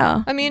do?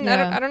 Yeah. I mean,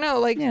 Yeah. I don't know.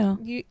 Like, Yeah.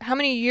 how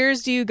many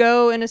years do you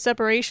go in a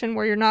separation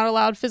where you're not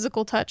allowed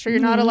physical touch or you're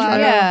not allowed?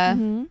 Yeah.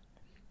 Mhm.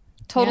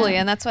 Totally,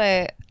 Yeah. and that's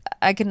why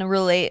I can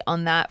relate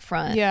on that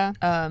front. Yeah.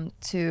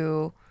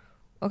 To,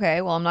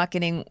 okay, well, I'm not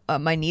getting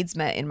my needs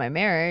met in my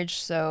marriage,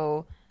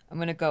 so I'm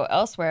gonna go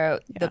elsewhere.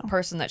 The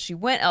person that she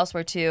went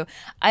elsewhere to,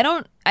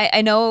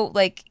 I know,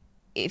 like,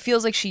 it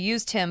feels like she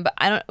used him, but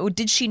I don't.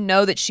 Did she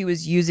know that she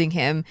was using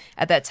him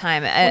at that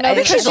time? No,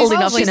 because she's old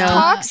enough to know.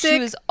 Toxic. She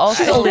was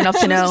also old enough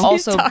to know. She was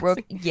also She's broke.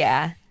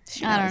 Yeah.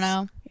 She I don't knows.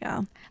 know.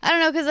 Yeah. I don't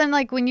know, because then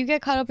like when you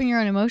get caught up in your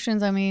own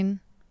emotions, I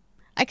mean,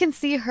 I can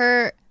see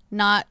her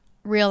not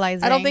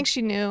realizing. I don't think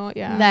she knew.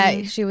 Yeah.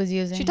 that she was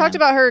using. She talked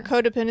him. about her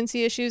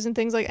codependency issues and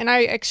things like, and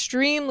I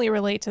extremely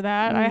relate to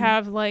that.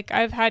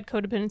 I've had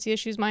codependency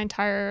issues my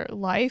entire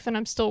life, and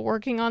I'm still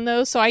working on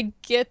those. So I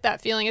get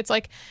that feeling. It's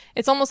like,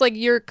 it's almost like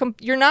you're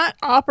not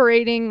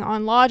operating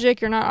on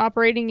logic. You're not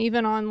operating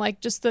even on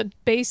like just the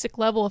basic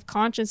level of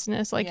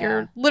consciousness. Like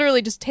you're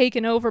literally just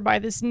taken over by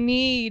this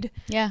need.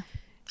 Yeah.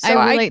 So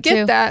I I relate get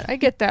too. that. I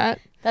get that.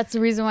 That's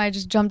the reason why I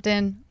just jumped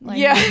in like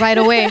Yeah. right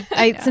away.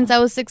 Since I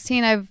was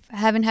 16,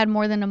 haven't had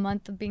more than a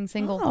month of being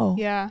single. Oh.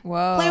 Yeah.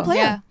 Whoa. Playa.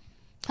 Yeah.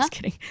 Just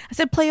kidding. I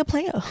said playa.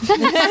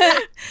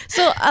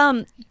 So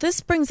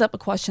this brings up a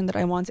question that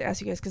I want to ask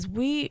you guys, because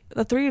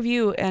the three of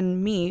you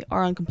and me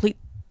are on complete,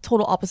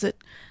 total opposite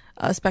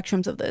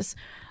spectrums of this.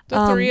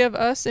 The three of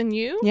us and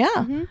you.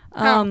 Yeah.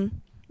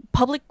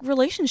 Public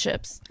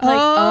relationships.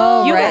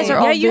 Oh, you right. guys are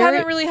all yeah, you very-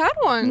 haven't really had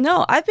one.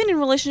 No, I've been in a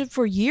relationship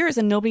for years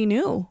and nobody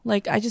knew.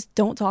 Like, I just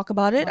don't talk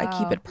about it. I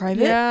keep it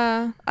private.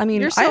 Yeah. I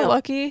mean, You're so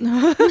lucky.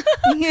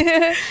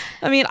 I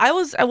mean, I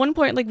was at one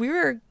point, like, we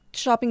were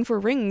shopping for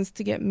rings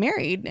to get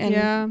married, and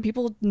Yeah.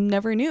 people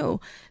never knew.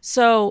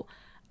 So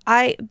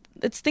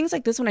it's things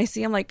like this when I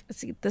see, I'm like,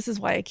 see, this is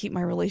why I keep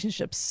my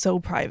relationships so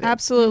private.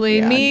 Absolutely.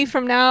 Yeah. Me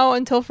from now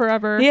until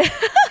forever. Yeah.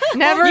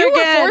 Never You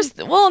again. were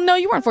forced. Well, no,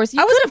 you weren't forced. You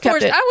I could have wasn't kept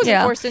forced. it. I wasn't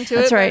Yeah, forced into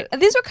that's it. right. but-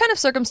 These were kind of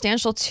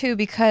circumstantial too,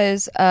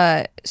 because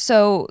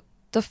so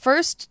the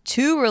first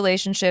two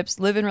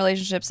live-in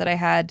relationships that I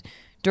had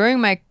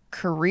during my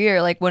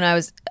career, like when I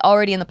was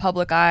already in the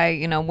public eye,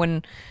 you know,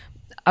 when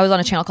I was on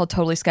a channel called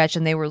Totally Sketch,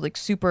 and they were like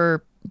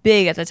super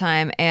big at the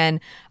time, and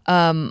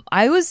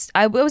I was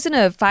in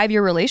a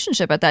 5-year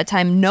relationship at that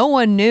time. No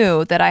one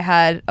knew that I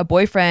had a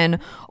boyfriend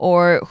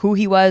or who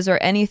he was or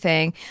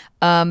anything,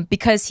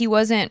 because he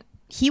wasn't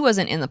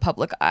in the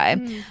public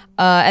eye.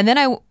 And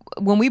then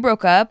when we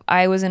broke up,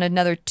 I was in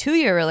another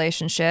 2-year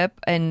relationship,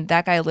 and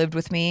that guy lived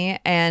with me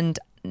and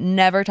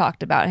never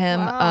talked about him.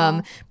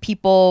 Wow.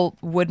 People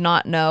would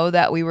not know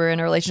that we were in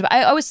a relationship.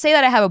 I always say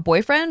that I have a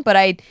boyfriend, but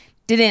I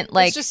didn't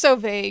like. It's just so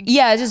vague.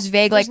 Yeah, it's just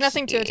vague. There's like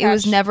nothing to it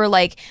was attach. never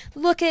like,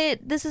 look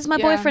at this is my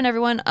Yeah. boyfriend,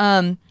 everyone.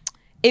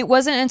 It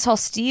wasn't until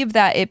Steve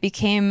that it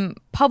became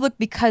public,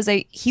 because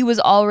he was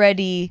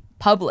already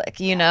public,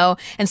 you know,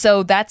 and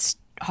so that's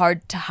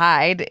hard to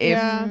hide.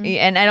 Yeah.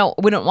 And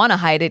wouldn't want to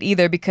hide it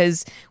either,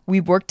 because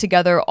we work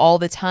together all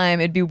the time.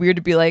 It'd be weird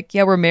to be like,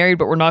 yeah, we're married,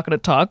 but we're not going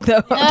to talk Yeah.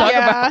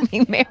 about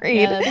being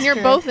married. Yeah, that's And you're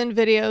true. both in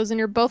videos, and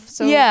you're both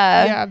so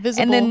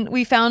visible. And then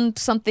we found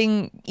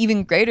something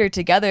even greater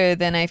together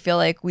than I feel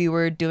like we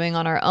were doing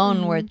on our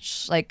own,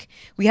 which like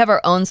we have our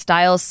own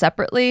styles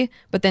separately,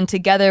 but then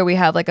together we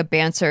have like a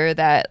banter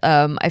that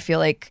I feel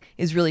like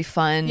is really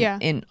fun Yeah.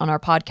 on our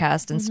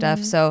podcast and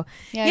stuff. So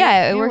Yeah,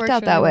 yeah, it it worked works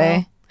out that really way.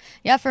 well.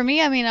 Yeah, for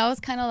me, I mean, I was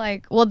kind of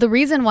like, well, the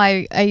reason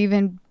why I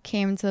even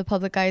came into the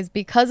public eye is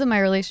because of my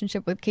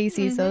relationship with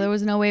Casey. So there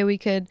was no way we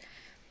could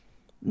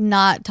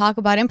not talk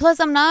about it. And plus,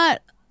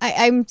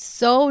 I'm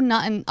so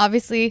not, and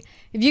obviously,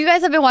 if you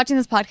guys have been watching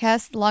this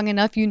podcast long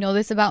enough, you know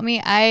this about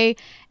me. I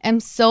am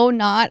so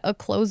not a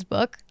closed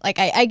book. Like,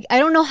 I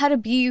don't know how to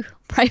be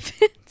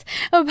private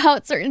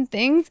about certain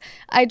things.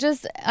 I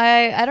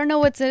don't know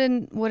what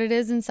it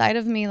is inside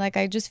of me. Like,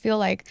 I just feel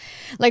like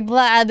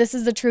blah, this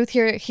is the truth.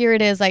 Here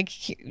it is.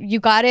 Like, you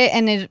got it,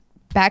 and it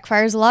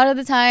backfires a lot of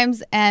the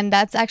times. And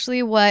that's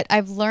actually what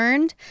I've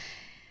learned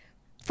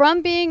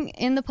from being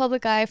in the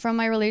public eye, from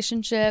my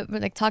relationship,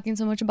 like talking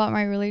so much about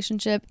my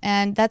relationship.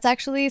 And that's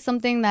actually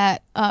something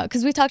that,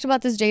 because we talked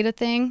about this Jada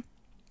thing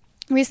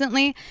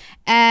recently,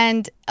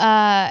 and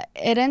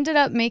it ended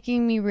up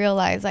making me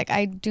realize, like,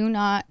 I do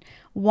not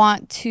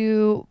want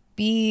to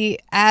be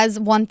as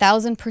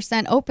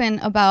 1000% open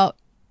about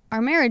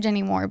our marriage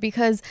anymore,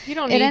 because You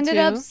don't it need ended to.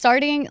 up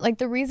starting, like,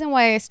 the reason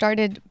why I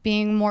started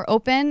being more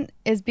open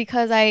is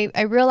because I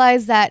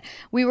realized that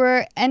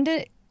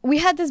we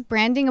had this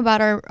branding about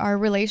our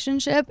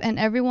relationship, and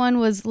everyone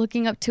was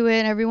looking up to it,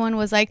 and everyone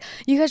was like,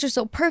 you guys are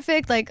so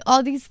perfect, like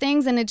all these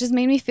things, and it just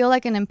made me feel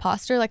like an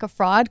imposter, like a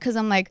fraud, because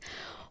I'm like,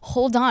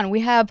 hold on,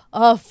 we have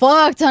a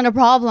fuck ton of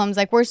problems.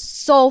 Like, we're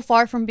so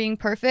far from being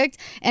perfect.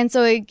 And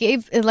so I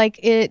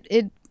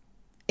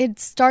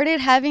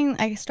started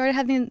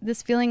having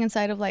this feeling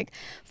inside of like,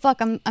 fuck,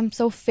 I'm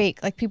so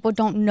fake. Like, people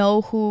don't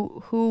know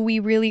who we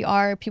really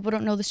are. People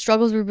don't know the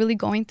struggles we're really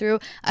going through.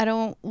 I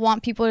don't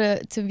want people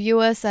to view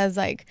us as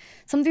like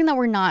something that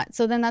we're not.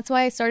 So then that's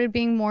why I started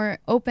being more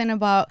open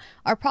about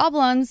our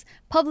problems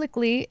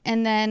publicly.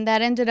 And then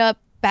that ended up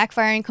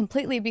backfiring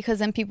completely, because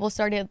then people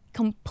started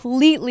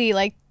completely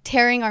like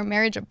tearing our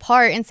marriage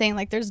apart and saying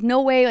like, there's no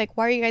way, like,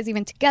 why are you guys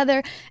even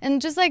together? And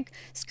just like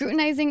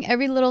scrutinizing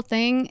every little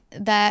thing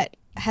that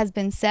has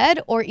been said,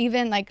 or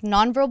even like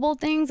nonverbal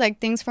things, like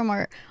things from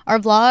our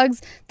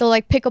vlogs. They'll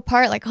like pick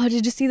apart, like, oh,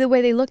 did you see the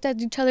way they looked at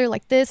each other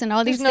like this, and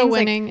all There's these no things.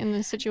 winning Like, in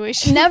this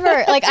situation.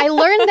 never. Like, I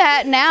learned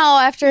that now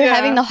after Yeah.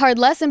 having the hard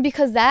lesson,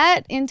 because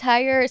that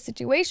entire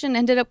situation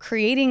ended up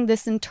creating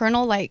this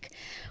internal like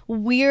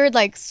weird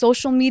like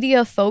social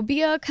media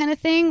phobia kind of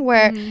thing,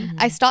 where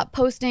I stopped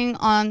posting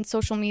on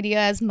social media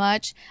as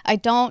much. I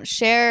don't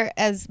share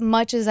as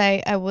much as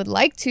I would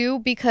like to,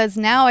 because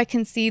now I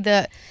can see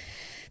the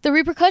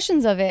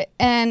repercussions of it,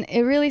 and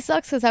it really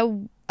sucks, because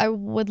I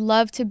would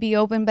love to be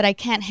open, but I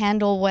can't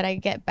handle what I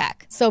get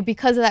back. So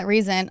because of that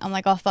reason, I'm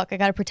like, oh fuck, I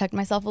gotta protect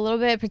myself a little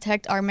bit,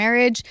 protect our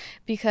marriage,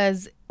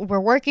 because we're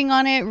working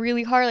on it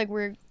really hard.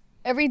 Like,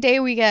 every day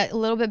we get a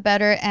little bit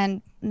better,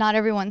 and not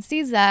everyone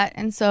sees that.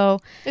 And so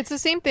It's the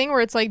same thing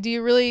where it's like,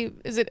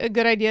 is it a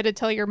good idea to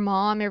tell your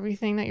mom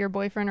everything that your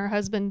boyfriend or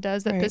husband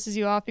does that pisses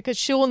you off? Because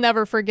she will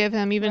never forgive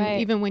him,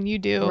 even when you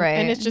do. Right.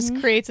 And it just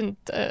creates an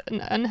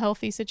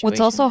unhealthy situation. What's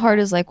also hard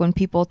is like when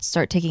people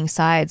start taking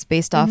sides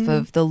based off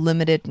of the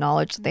limited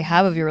knowledge that they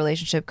have of your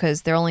relationship,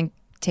 because they're only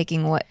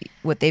taking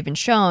what they've been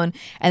shown,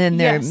 and then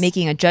they're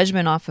making a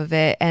judgment off of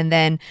it, and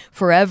then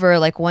forever,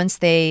 like once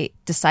they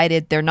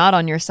decided they're not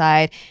on your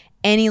side,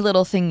 any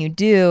little thing you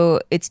do,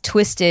 it's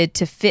twisted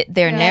to fit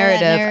their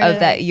narrative of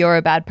that you're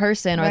a bad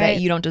person, or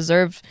that you don't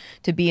deserve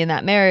to be in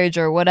that marriage,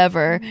 or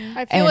whatever.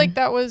 I feel like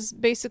that was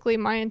basically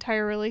my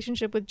entire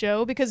relationship with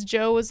Joe, because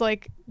Joe was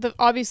like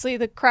obviously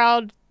the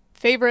crowd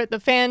favorite, the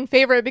fan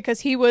favorite, because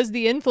he was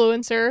the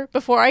influencer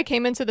before I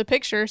came into the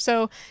picture.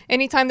 So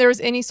anytime there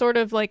was any sort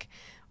of like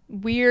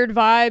weird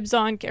vibes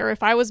on, or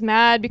if I was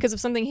mad because of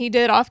something he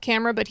did off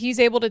camera, but he's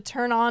able to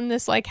turn on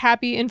this like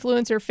happy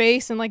influencer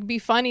face and like be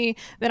funny,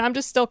 then I'm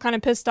just still kind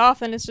of pissed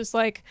off. And it's just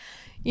like,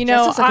 you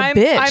know, Jess is like a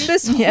bitch. I'm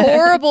this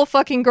horrible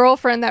fucking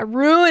girlfriend that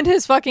ruined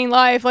his fucking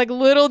life. Like,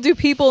 little do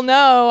people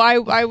know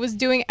I was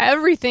doing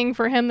everything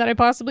for him that I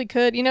possibly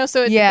could, you know.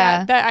 So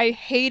that I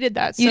hated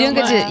that so you don't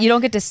much. get to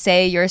get to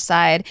say your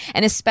side,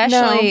 and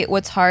especially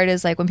what's hard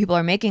is like when people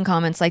are making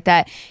comments like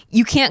that,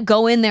 you can't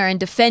go in there and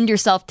defend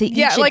yourself to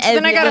each like and so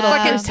then I every gotta little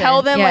fucking person.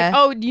 tell them like,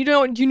 oh, you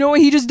know what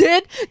he just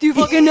did? Do you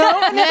fucking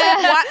know? And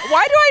it's like,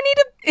 why do I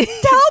need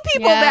to tell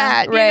people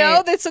that? You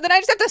know, so then I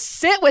just have to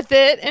sit with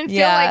it and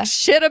feel like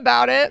shit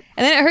about it.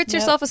 And then it hurts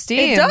your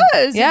self-esteem. It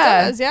does.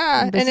 Yeah. It does.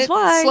 Yeah. This and is it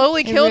why.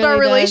 slowly It killed our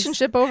really does.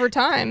 relationship over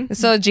time.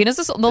 So Gina's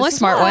the only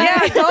smart one.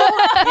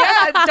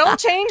 Don't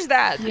change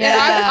that.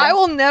 Yeah. I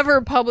will never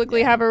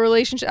publicly have a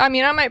relationship. I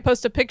mean, I might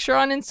post a picture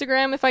on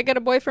Instagram if I get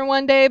a boyfriend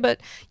one day, but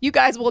you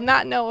guys will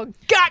not know a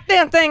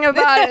goddamn thing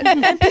about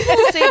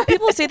it.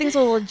 People say things,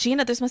 well,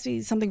 Gina, there must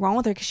be something wrong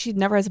with her because she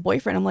never has a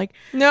boyfriend. I'm like,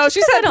 No,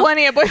 she's had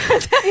plenty of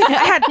boyfriends.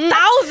 I had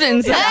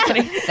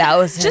thousands.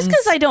 Thousands. Just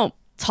because I don't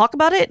talk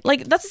about it,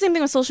 like that's the same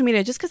thing with social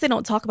media. Just because they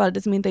don't talk about it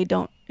doesn't mean they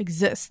don't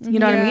exist. You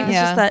know what I mean? It's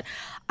Yeah. just that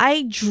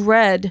I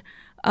dread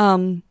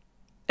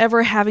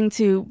ever having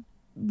to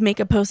make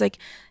a post like,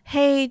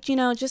 hey, you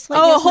know, just like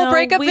a whole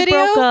breakup we video?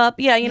 broke up.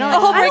 Yeah, you know, A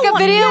whole I don't breakup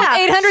want- video,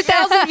 yeah.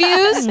 800,000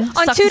 views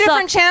on Sucks two to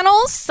different suck.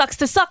 channels. Sucks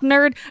to suck,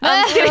 nerd.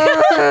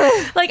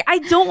 Like, I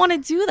don't want to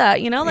do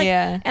that, you know? Like,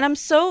 and I'm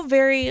so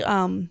very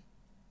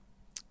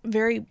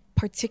very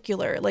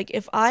particular. Like,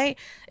 if I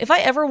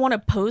ever want to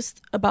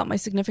post about my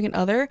significant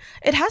other,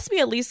 it has to be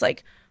at least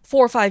like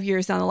 4 or 5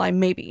 years down the line,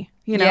 maybe,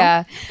 you know?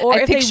 Yeah. Or I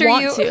if picture they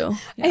want you, to.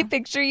 I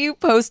picture you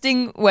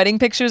posting wedding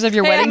pictures of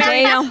your wedding I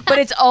day, know. but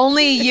it's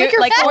only you,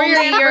 like or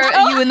only your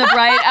you in the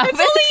bride outfit.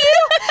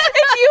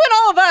 It's you and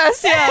all of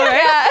us.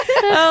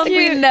 Yeah, right.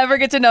 We never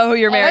get to know who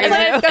you're married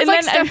That's like, to. that's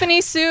like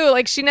Stephanie Sue.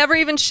 Like, she never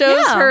even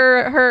shows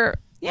her.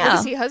 Yeah. What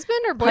is he, husband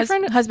or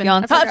boyfriend? Husband.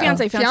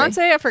 Fiance.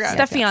 Fiance. I forgot.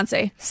 Steph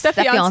fiance. Steph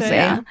Steph fiance. fiance.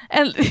 Yeah.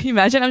 And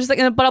imagine, I'm just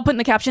like, but I'll put in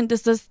the caption,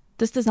 this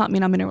does not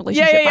mean I'm in a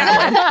relationship.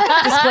 Yeah. By the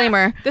way.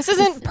 Disclaimer. This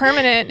isn't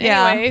permanent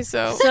anyway,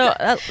 so. So,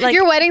 like,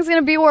 your wedding's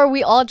gonna be where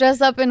we all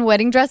dress up in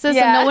wedding dresses,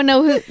 Yeah. and no one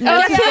knows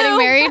who's getting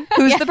married.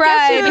 Who's the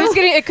bride? Who's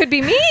getting? It could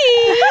be me.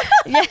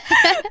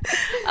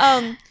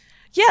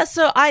 yeah,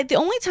 so the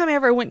only time I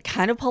ever went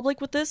kind of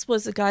public with this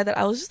was a guy that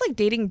I was just like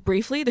dating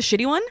briefly, the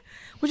shitty one,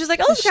 which is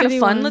like, oh, this is kind of shitty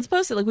fun. one. Let's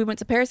post it. Like, we went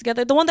to Paris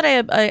together. The one that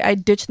I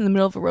ditched in the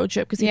middle of a road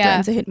trip because he Yeah.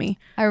 threatened to hit me.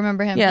 I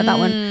remember him. Yeah, that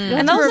one.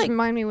 And that was like,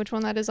 Remind me which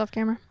one that is off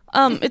camera.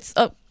 it's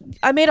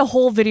I made a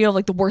whole video of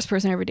like the worst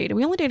person I ever dated.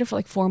 We only dated for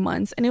like 4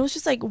 months, and it was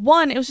just like,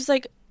 it was just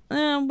like,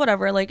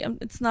 whatever. Like,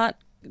 it's not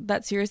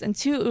that serious, and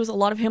 2, it was a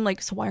lot of him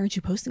like, so why aren't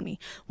you posting me?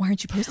 Why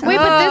aren't you posting Wait, me?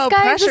 but this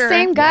guy is the pressure.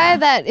 same guy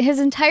that his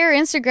entire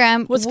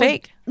Instagram Was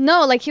fake.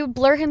 No, like he would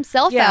blur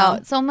himself Yeah.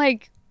 out. So I'm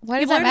like, why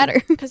does that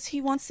matter? Because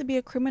he wants to be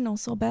a criminal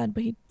so bad,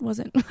 but he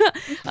wasn't.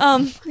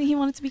 He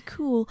wanted to be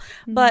cool.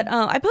 But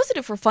I posted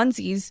it for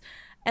funsies,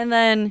 and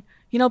then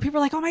people are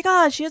like, "Oh my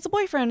god, she has a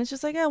boyfriend." It's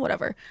just like, yeah,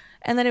 whatever.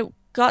 And then it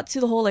got to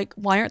the whole like,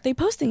 why aren't they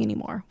posting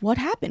anymore? What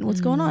happened?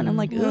 What's going on? I'm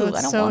like, ooh,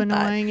 I don't so want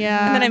annoying, that.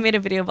 yeah. And then I made a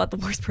video about the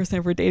worst person I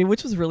ever dated,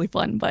 which was really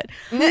fun. But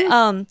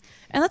and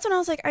that's when I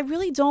was like, I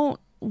really don't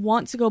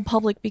want to go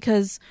public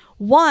because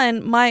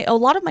one, a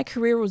lot of my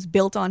career was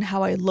built on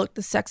how I looked,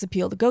 the sex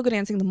appeal, the go-go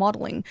dancing, the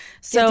modeling.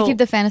 You have to keep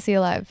the fantasy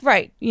alive.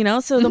 Right.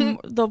 So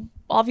the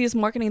obvious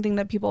marketing thing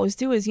that people always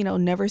do is,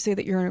 never say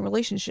that you're in a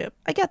relationship.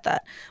 I get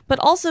that. But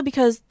also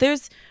because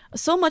there's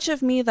so much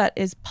of me that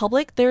is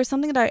public, there's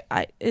something that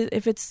I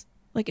if it's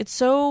like, it's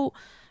so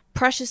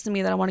precious to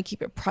me that I want to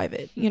keep it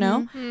private,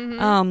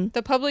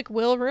 The public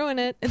will ruin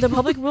it. the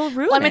public will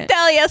ruin Let me it.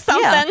 tell you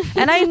something.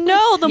 Yeah. And I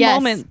know the Yes.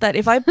 moment that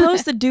if I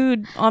post a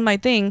dude on my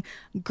thing,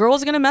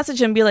 girls are gonna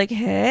message him and be like,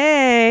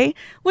 hey,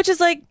 which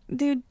is like,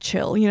 dude,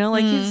 chill,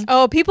 like he's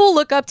Oh, people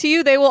look up to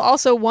you. They will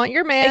also want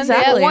your man. They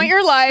Exactly. will want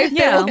your life.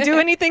 Yeah. They will do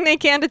anything they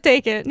can to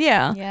take it.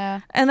 yeah.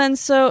 Yeah. And then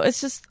so it's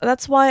just,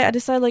 that's why I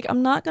decided like,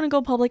 I'm not gonna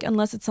go public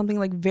unless it's something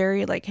like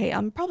very like, hey,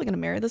 I'm probably gonna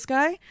marry this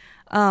guy.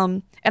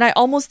 And I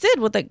almost did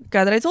with the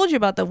guy that I told you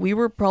about, that we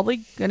were probably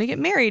gonna get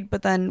married,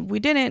 but then we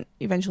didn't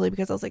eventually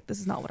because I was like, this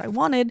is not what I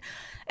wanted.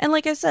 And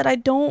like I said, I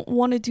don't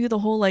want to do the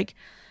whole like,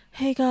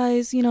 hey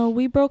guys,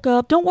 we broke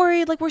up. Don't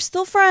worry, like we're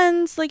still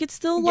friends. Like it's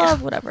still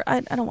love, whatever.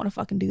 I don't want to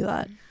fucking do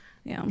that.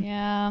 Yeah.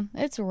 Yeah,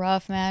 it's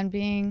rough, man,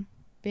 being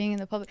in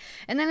the public.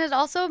 And then it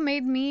also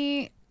made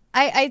me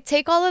I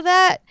take all of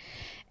that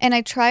and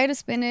I try to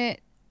spin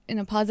it in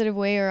a positive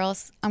way, or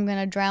else I'm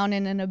gonna drown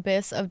in an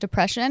abyss of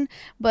depression.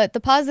 But the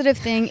positive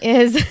thing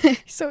is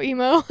So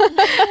emo.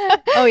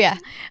 oh yeah,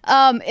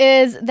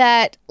 is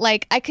that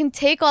like I can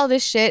take all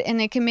this shit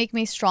and it can make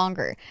me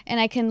stronger, and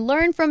I can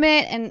learn from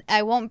it, and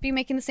I won't be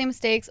making the same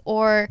mistakes,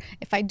 or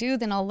if I do,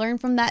 then I'll learn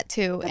from that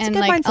too. That's a and good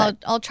like mindset.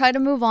 I'll try to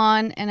move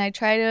on, and I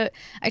try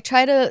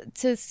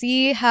to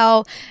see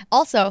how.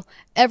 Also,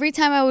 every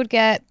time I would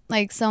get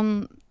like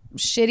some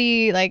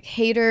shitty like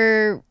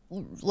hater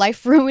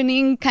life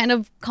ruining kind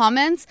of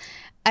comments,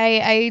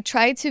 I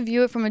try to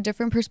view it from a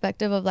different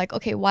perspective of like,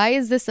 okay, why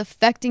is this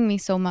affecting me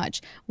so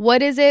much?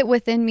 What is it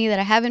within me that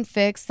I haven't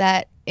fixed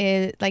that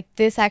is like,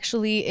 this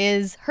actually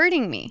is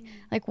hurting me?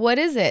 Like, what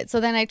is it? So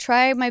then I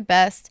try my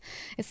best.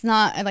 It's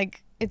not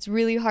like, it's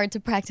really hard to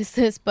practice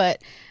this, but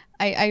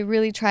I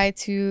really try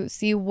to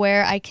see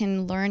where I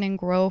can learn and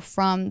grow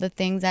from the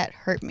things that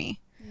hurt me.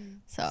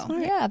 So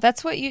Yeah,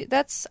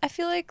 I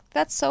feel like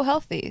that's so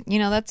healthy.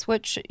 That's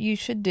what you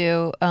should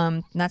do.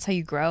 And that's how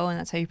you grow, and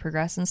that's how you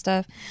progress and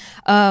stuff.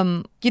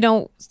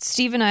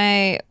 Steve and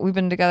I, we've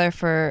been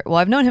together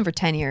I've known him for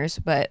 10 years,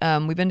 but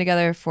we've been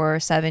together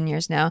for 7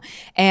 years now.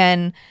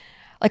 And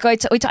like I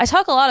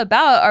talk a lot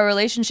about our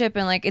relationship,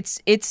 and like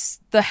it's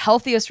the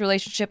healthiest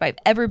relationship I've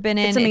ever been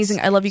in. It's amazing.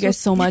 I love you guys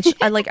so much.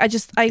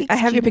 I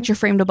have your picture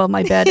framed above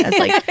my bed as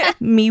like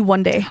me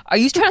one day. Are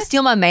you trying to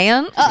steal my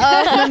man? No.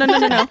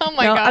 Oh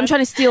my No, God. I'm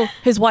trying to steal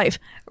his wife.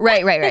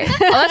 Right.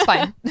 Oh, that's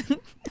fine.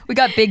 We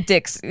got big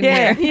dicks in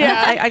here.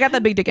 Yeah. I got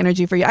that big dick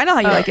energy for you. I know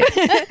how you like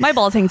it. My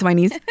balls hang to my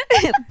knees.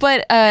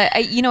 But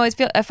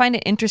I find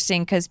it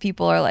interesting because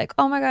people are like,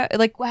 oh my god,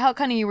 like how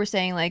kind of you were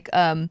saying like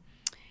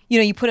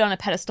you put it on a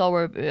pedestal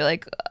where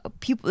like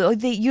people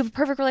like you have a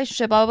perfect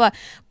relationship, blah blah blah.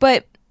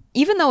 But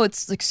even though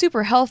it's like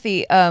super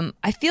healthy,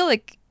 I feel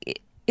like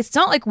it's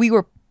not like we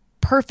were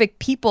perfect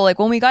people. Like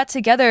when we got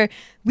together,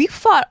 we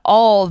fought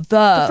all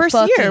the first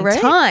fucking year, right?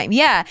 time.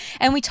 Yeah,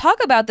 and we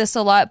talk about this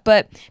a lot,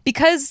 but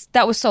because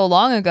that was so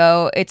long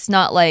ago, it's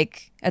not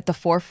like at the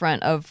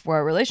forefront of where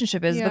our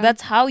relationship is. Yeah. But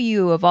that's how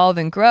you evolve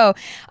and grow.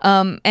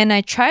 And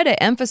I try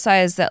to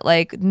emphasize that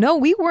like, no,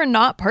 we were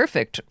not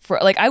perfect. For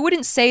like, I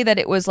wouldn't say that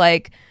it was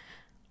like,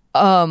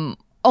 oh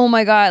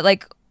my god,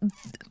 like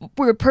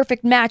we're a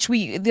perfect match.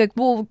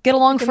 We'll get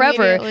along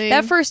forever. Immediately.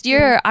 That first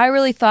year, I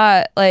really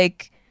thought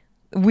like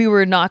we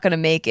were not going to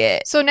make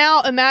it. So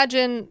now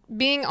imagine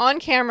being on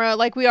camera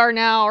like we are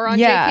now, or on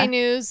Yeah. JK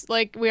News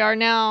like we are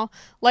now,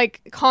 like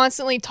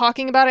constantly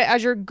talking about it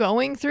as you're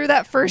going through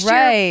that first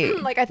Right. year.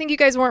 Like I think you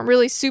guys weren't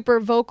really super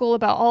vocal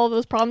about all of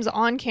those problems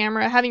on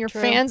camera, having your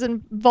fans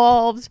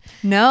involved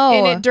No.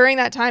 in it during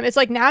that time. It's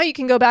like now you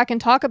can go back and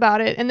talk about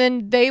it, and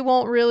then they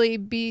won't really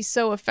be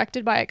so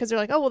affected by it because they're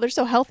like, oh well, they're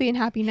so healthy and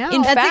happy now.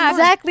 In that's fact-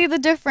 exactly the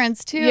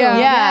difference too.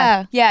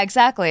 Yeah. Yeah,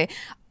 exactly.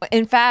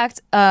 In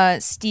fact,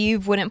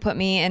 Steve wouldn't put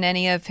me in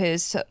any of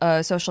his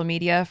social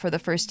media for the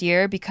first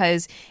year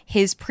because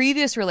his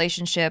previous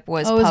relationship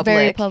was Oh, it was public,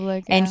 very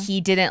public, and yeah.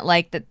 he didn't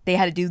like that they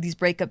had to do these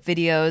breakup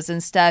videos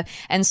and stuff.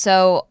 And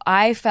so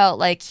I felt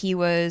like he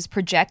was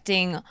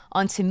projecting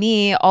onto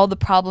me all the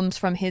problems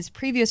from his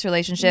previous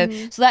relationship.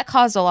 So that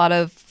caused a lot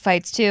of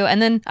fights too.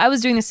 And then I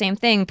was doing the same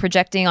thing,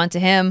 projecting onto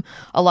him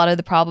a lot of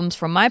the problems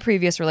from my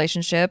previous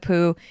relationship,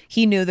 who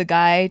he knew the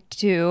guy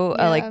too.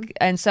 Yeah. Like,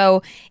 and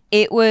so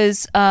it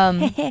was a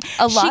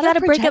lot She got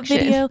of a breakup protection.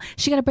 video.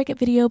 She got a breakup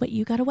video, but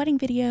you got a wedding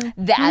video.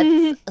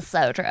 That's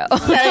so true.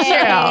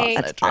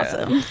 That's true.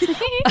 awesome.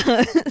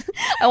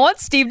 I want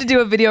Steve to do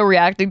a video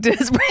reacting to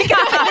his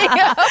breakup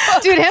video.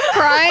 Dude, him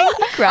crying.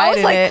 Cried I was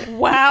in like, it.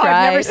 wow, Cried.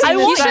 I've never seen I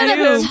this want side you of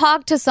to him.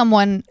 Talk to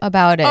someone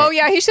about it. Oh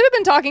yeah, he should have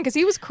been talking because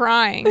he was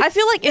crying. I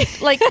feel like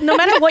if, like, no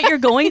matter what you're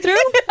going through,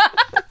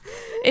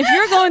 if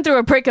you're going through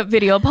a breakup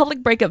video, a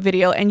public breakup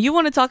video, and you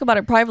want to talk about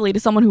it privately to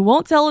someone who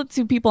won't tell it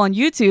to people on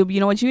YouTube, you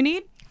know what you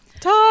need?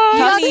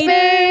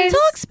 Talkspace.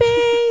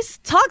 Talkspace.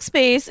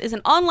 Talkspace is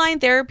an online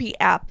therapy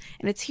app,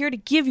 and it's here to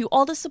give you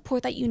all the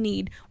support that you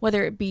need,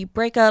 whether it be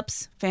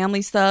breakups,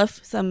 family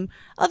stuff, some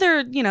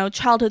other,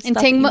 childhood stuff.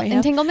 that you might have.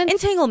 Entanglements?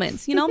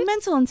 Entanglements,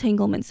 mental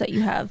entanglements that you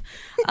have.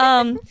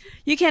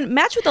 You can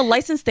match with a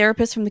licensed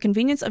therapist from the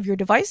convenience of your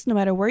device, no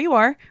matter where you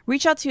are.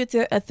 Reach out to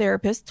a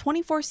therapist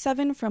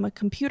 24/7 from a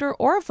computer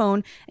or a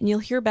phone, and you'll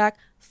hear back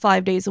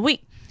 5 days a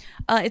week.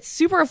 It's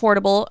super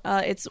affordable.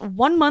 It's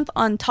 1 month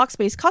on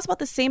Talkspace. Costs about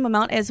the same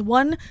amount as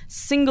one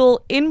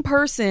single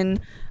in-person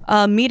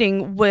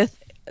meeting with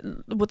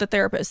a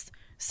therapist.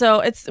 So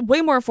it's way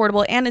more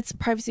affordable, and it's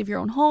privacy of your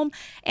own home.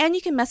 And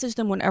you can message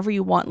them whenever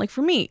you want. Like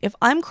for me, if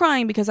I'm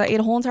crying because I ate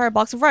a whole entire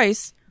box of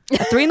rice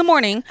at 3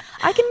 a.m,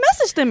 I can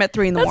message them at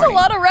 3 a.m. That's a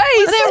lot of rice.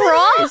 Was it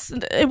raw?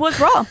 It was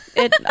raw.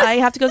 I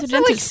have to go to the Is that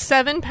like dentist.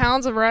 7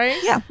 pounds of rice?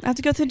 Yeah, I have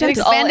to go to the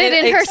dentist. expanded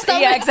in her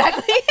stomach. Yeah,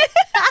 exactly.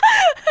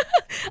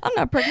 I'm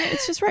not pregnant.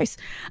 It's just rice.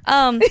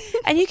 And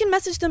you can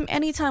message them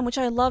anytime, which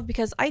I love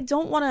because I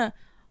don't want to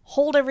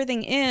hold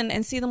everything in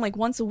and see them like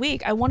once a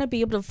week. I want to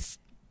be able to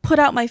put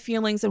out my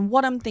feelings and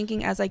what I'm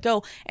thinking as I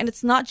go. And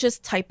it's not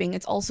just typing,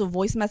 it's also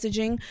voice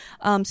messaging.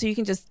 So you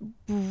can just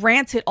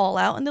rant it all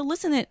out and they'll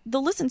listen to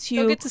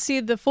you. You'll get to see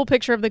the full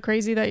picture of the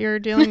crazy that you're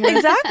dealing with.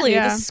 Exactly.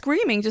 Yeah. The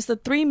screaming, just the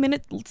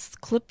 3-minute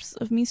clips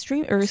of me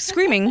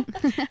screaming.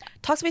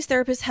 Talkspace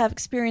therapists have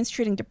experience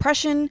treating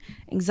depression,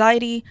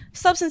 anxiety,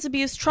 substance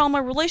abuse,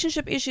 trauma,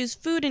 relationship issues,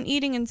 food and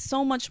eating, and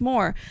so much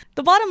more.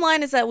 The bottom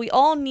line is that we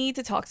all need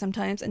to talk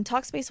sometimes, and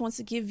Talkspace wants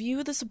to give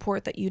you the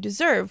support that you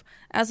deserve.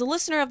 As a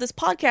listener of this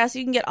podcast,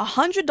 you can get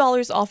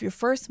 $100 off your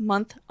first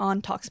month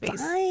on Talkspace.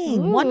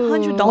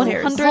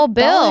 $100. Whole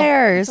bill.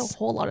 That's a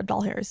whole lot of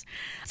doll hairs.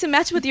 To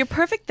match with your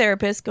perfect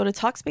therapist, go to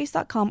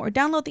Talkspace.com or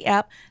download the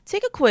app,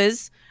 take a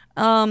quiz,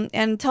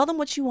 and tell them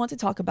what you want to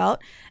talk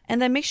about.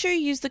 And then make sure you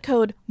use the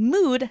code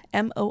MOOD,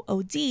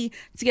 MOOD,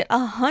 to get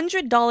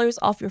 $100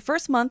 off your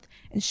first month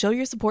and show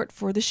your support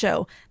for the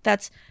show.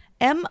 That's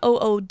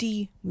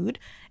MOOD, MOOD,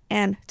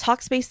 and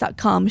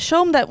Talkspace.com.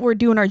 Show them that we're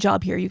doing our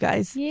job here, you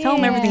guys. Tell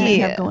them everything that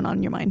you have going on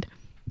in your mind.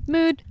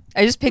 Mood.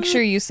 I just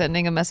picture you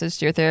sending a message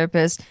to your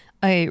therapist.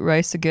 I ate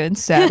rice again.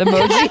 Sad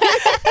emoji.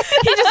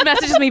 He just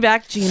messages me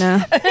back,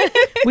 Gina.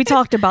 We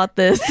talked about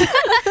this.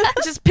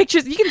 Just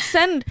pictures. You can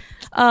send.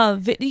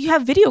 You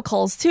have video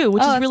calls too,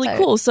 which is really tight.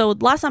 cool. So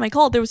last time I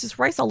called, there was just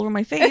rice all over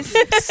my face.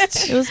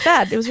 It was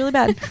bad. It was really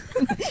bad.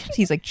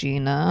 He's like,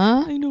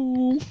 Gina. I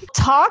know.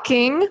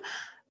 Talking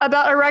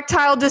about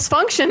erectile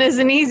dysfunction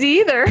isn't easy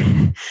either.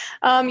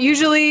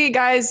 Usually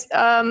guys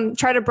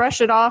try to brush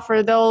it off,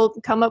 or they'll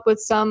come up with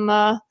some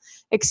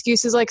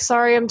excuses like,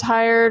 sorry, I'm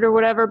tired or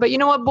whatever. But you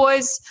know what,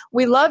 boys?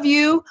 We love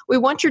you. We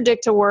want your dick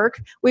to work.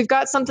 We've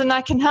got something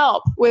that can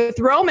help. With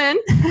Roman,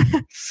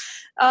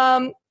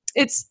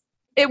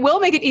 it will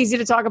make it easy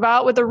to talk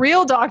about with a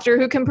real doctor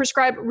who can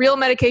prescribe real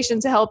medication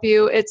to help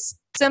you. It's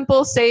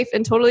simple, safe,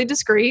 and totally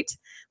discreet.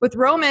 With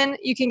Roman,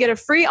 you can get a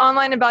free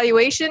online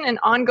evaluation and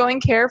ongoing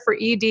care for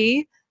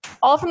ED,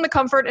 all from the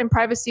comfort and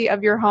privacy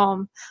of your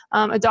home.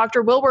 A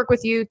doctor will work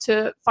with you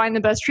to find the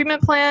best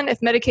treatment plan.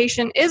 If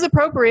medication is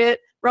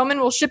appropriate,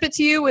 Roman will ship it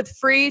to you with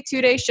free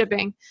 2-day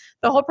shipping.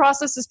 The whole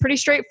process is pretty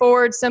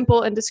straightforward,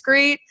 simple, and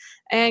discreet.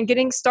 And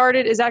getting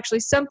started is actually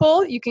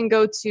simple. You can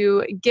go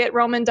to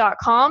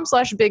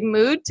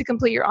getroman.com/bigmood to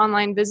complete your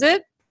online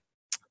visit.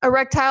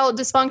 Erectile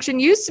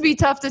dysfunction used to be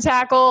tough to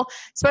tackle,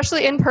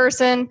 especially in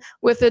person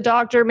with a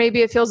doctor.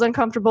 Maybe it feels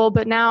uncomfortable,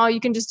 but now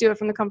you can just do it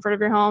from the comfort of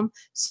your home.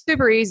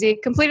 Super easy.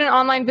 Complete an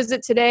online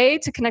visit today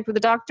to connect with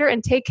a doctor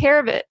and take care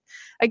of it.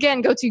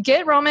 Again, go to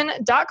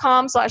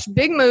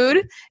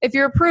getroman.com/bigmood. If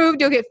you're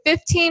approved, you'll get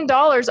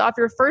 $15 off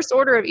your first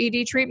order of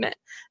ED treatment.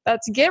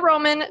 That's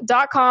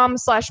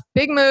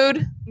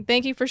getroman.com/bigmood.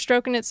 Thank you for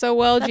stroking it so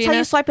well, That's Gina. how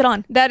you swipe it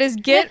on. That is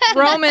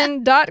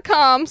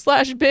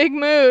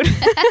getroman.com/bigmood.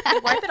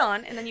 You wipe it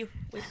on, and then you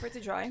wait for it to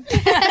dry, and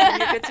then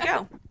you're good to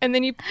go. And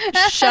then you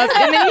shove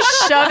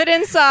it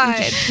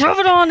inside. Shove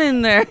it on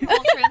in there.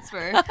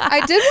 Transfer.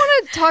 I did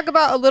want to talk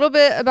about a little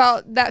bit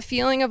about that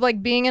feeling of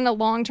like being in a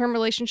long-term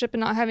relationship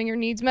and not having your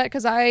needs met,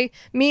 because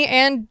me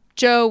and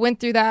Joe went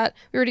through that.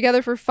 We were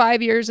together for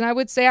 5 years, and I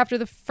would say after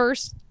the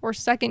first or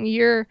second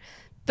year,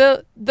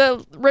 the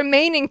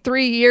remaining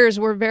 3 years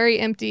were very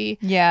empty.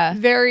 Yeah.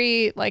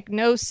 Very like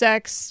no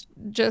sex,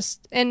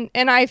 just and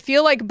I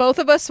feel like both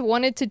of us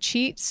wanted to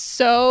cheat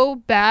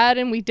so bad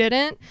and we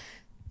didn't.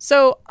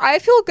 So I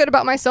feel good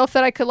about myself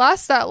that I could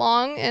last that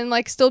long and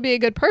like still be a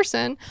good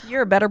person.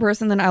 You're a better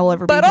person than I will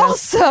ever be. But Jess.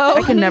 also,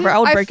 I could never. I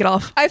would break it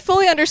off. I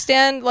fully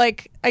understand,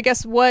 like, I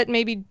guess what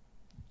maybe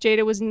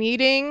Jada was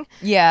needing.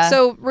 Yeah.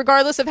 So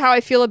regardless of how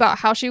I feel about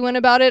how she went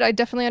about it, I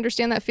definitely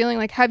understand that feeling.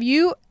 Like, have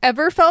you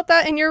ever felt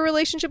that in your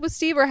relationship with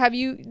Steve, or have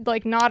you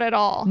like not at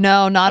all?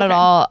 No, not at Okay.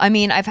 all. I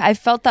mean, I've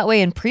felt that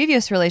way in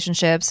previous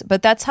relationships,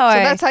 but that's how So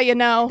I. that's how you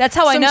know. That's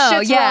how I Some know.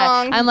 shit's Yeah,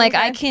 wrong. I'm like,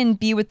 Okay. I can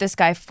be with this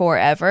guy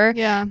forever.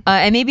 Yeah.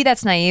 And maybe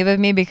that's naive of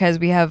me because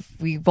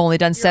we've only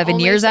done 7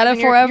 Only years out of 7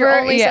 year- forever. You're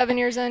only Yeah. 7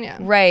 years in, yeah.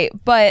 Right.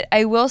 But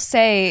I will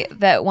say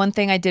that one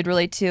thing I did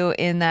relate to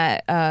in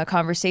that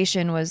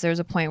conversation was there was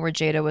a point where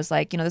Jada was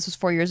like, this was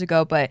 4 years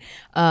ago, but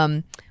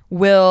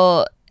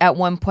Will at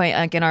one point,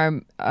 like in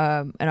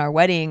our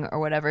wedding or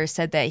whatever,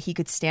 said that he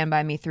could stand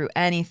by me through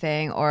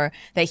anything, or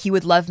that he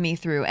would love me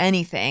through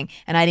anything.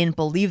 And I didn't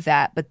believe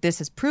that, but this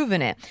has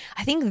proven it.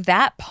 I think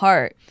that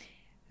part,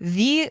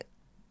 the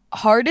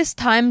hardest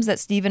times that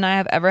Steve and I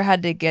have ever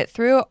had to get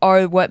through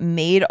are what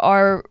made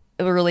our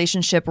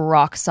relationship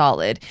rock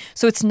solid.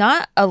 So it's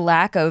not a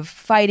lack of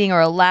fighting or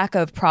a lack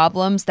of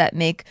problems that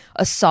make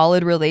a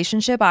solid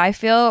relationship, I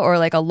feel, or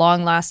like a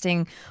long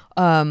lasting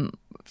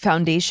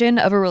foundation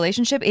of a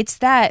relationship. It's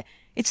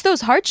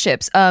those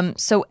hardships.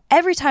 So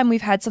every time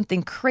we've had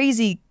something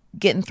crazy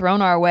getting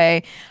thrown our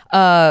way,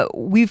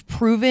 we've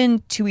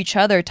proven to each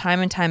other time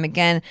and time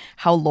again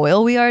how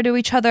loyal we are to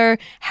each other,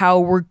 how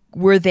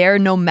we're there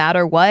no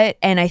matter what.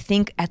 And I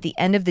think at the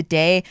end of the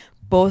day,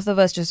 both of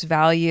us just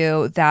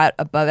value that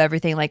above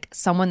everything, like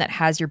someone that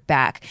has your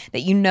back, that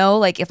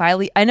like if I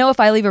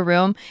leave a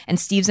room and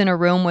Steve's in a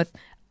room with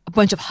a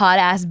bunch of hot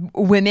ass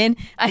women,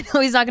 I know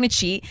he's not going to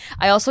cheat.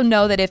 I also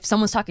know that if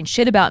someone's talking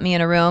shit about me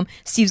in a room,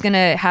 Steve's going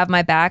to have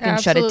my back and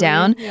shut it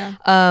down. Yeah.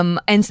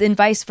 And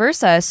vice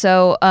versa.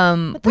 So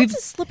But that's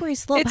a slippery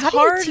slope. it's How do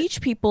hard- you teach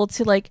people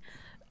to like?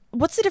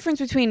 What's the difference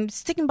between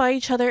sticking by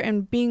each other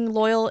and being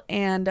loyal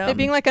and It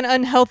being like an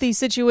unhealthy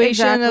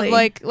situation Exactly.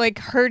 of like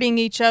hurting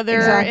each other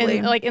Exactly.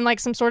 and like in like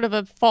some sort of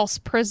a false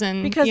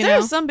prison. because you there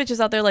know? are some bitches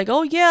out there like,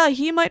 oh yeah,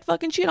 he might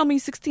fucking cheat on me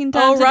 16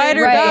 times. Oh, ride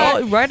or die.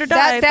 Ride or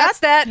die. That's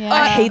that Yeah.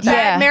 I hate bad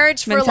that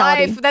marriage for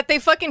mentality. life that they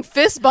fucking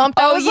fist bumped.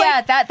 I oh was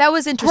yeah, like, that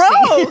was interesting.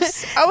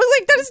 gross. I was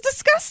like, that is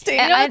disgusting.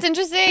 You know what's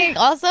interesting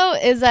also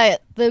is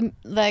that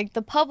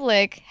the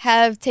public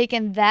have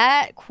taken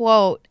that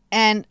quote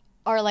and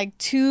are like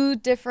two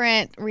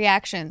different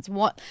reactions.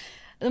 What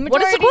What is the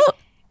majority- quote?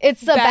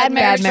 It's the bad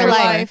marriage for marriage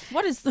for life.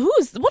 What is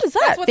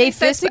that? That's what They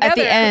said fist at the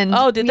together. end.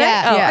 Oh, did they?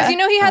 Yeah. Oh, Yeah. Because you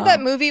know he had that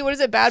movie. What is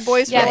it? Bad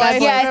Boys Yeah, for Bad Life.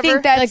 Boys. Yeah, I whatever?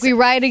 think that's Like we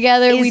ride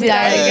together, we Is it-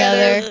 die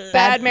together.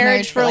 Bad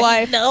marriage for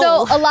life. No.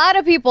 So a lot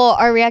of people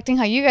are reacting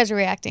how you guys are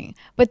reacting,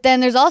 but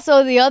then there's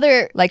also the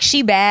other like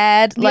she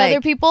bad. Like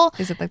other people.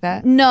 is it like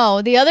that?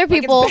 No, the other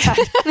people.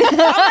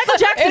 Michael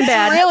Jackson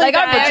bad. really Like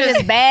our bad. bitch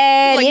is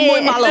bad. Like yeah.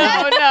 muy malo.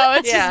 No,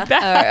 it's Yeah. just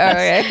bad. All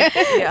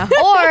right. Yeah.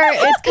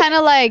 Or it's kind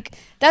of like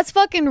that's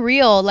fucking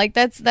real. Like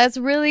that's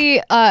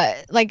really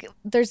like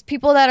there's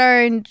people that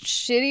are in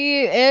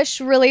shitty-ish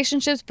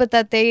relationships, but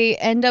that they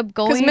end up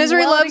going Because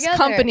misery well loves together.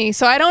 company,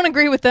 so I don't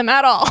agree with them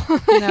at all.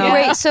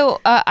 Right. So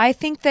I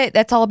think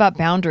that's all about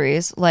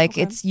boundaries. Like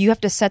you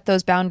have to set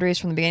those boundaries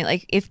from the beginning.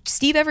 Like if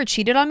Steve ever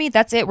cheated on me,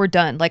 that's it. We're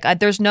done. Like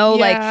there's no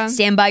Yeah. like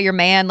stand by your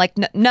man. Like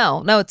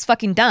no, it's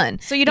fucking done.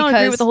 So you don't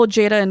agree with the whole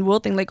Jada and Will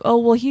thing? Like, oh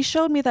well, he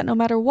showed me that no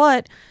matter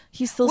what,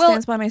 he still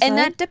stands by my side. And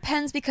that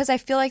depends because I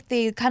feel like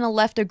they kind of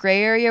left a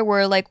gray area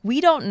where like we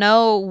don't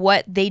know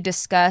what they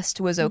discussed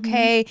was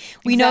okay.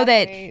 We know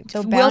Exactly. that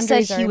So Will said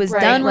boundaries he are was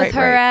important. done with Right,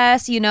 her right.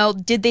 ass.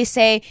 Did they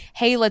say,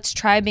 hey, let's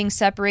try being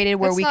separated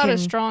where That's we not can a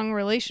strong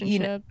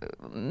relationship.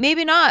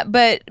 maybe not,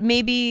 but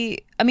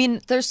maybe I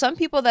mean there's some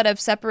people that have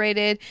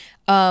separated.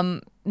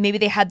 Maybe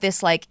they had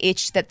this like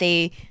itch that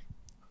they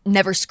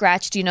never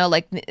scratched.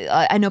 Like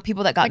I know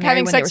people that got Like married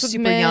having when they were sex with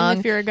super men young,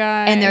 if you're a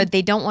guy. and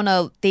they don't want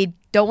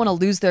to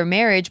lose their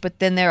marriage, but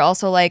then they're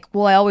also like,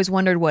 well, I always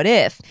wondered what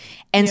if,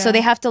 and so Yeah.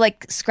 they have to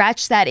like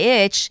scratch that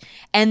itch,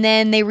 and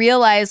then they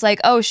realize like,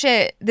 oh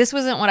shit, this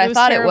wasn't what I was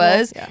thought terrible. it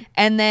was, Yeah.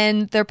 and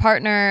then their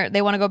partner,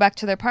 they want to go back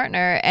to their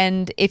partner,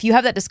 and if you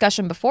have that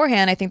discussion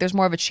beforehand, I think there's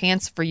more of a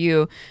chance for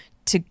you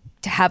to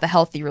have a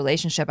healthy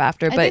relationship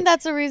after. I think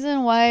that's the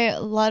reason why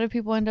a lot of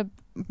people end up.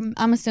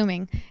 I'm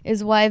assuming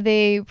is why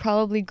they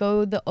probably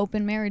go the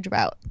open marriage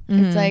route.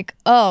 It's like,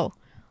 oh,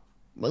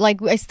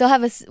 like we still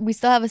have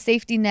a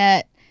safety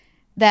net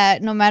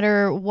that no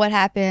matter what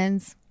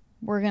happens,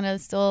 we're gonna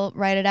still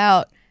ride it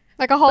out.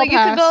 like a hall But you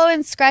pass. could go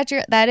and scratch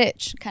that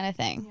itch, kind of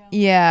thing.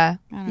 yeah.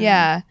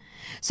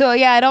 So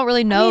yeah, I don't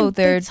really know I mean,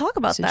 their they talk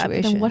about that, but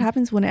situation. then what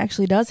happens when it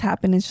actually does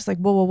happen? It's just like,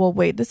 whoa,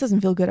 wait, this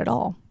doesn't feel good at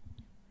all.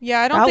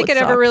 Yeah, I don't That think would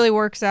it ever suck. really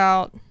works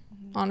out,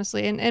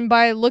 honestly. And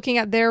by looking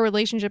at their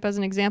relationship as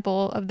an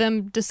example of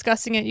them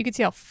discussing it, you could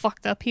see how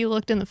fucked up he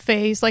looked in the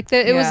face. Like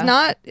it was Yeah.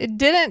 not.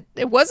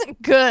 It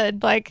wasn't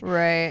good. Like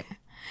Right.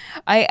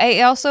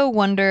 I also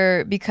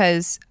wonder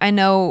because I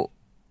know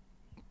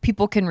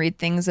people can read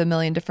things a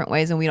million different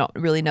ways and we don't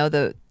really know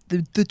the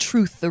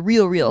truth, the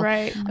real.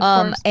 right. Of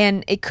course.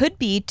 And it could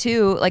be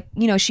too, like,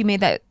 she made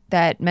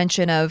that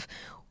mention of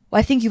well,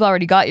 I think you've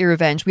already got your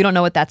revenge. We don't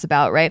know what that's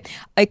about, right?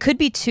 It could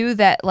be too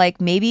that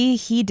like maybe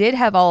he did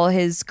have all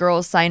his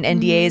girls sign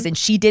NDAs and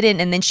she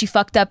didn't, and then she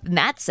fucked up in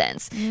that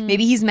sense.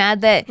 Maybe he's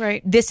mad that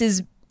this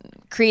is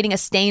creating a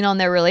stain on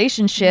their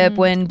relationship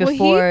when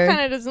before. Well, he kind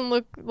of doesn't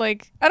look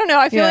like, I don't know.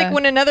 I feel like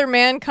when another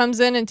man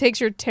comes in and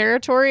takes your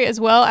territory as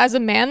well, as a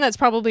man, that's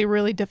probably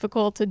really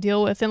difficult to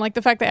deal with. And like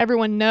the fact that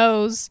everyone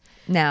knows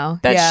now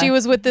that she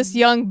was with this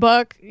young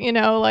buck, you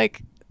know,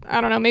 like, I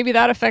don't know, maybe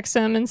that affects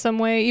him in some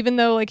way, even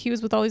though like he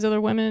was with all these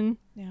other women.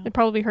 It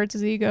probably hurts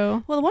his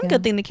ego. Well, the one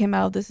good thing that came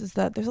out of this is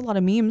that there's a lot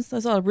of memes.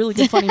 There's a lot of really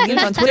good funny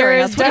memes on Twitter.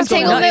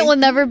 Entanglement will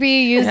never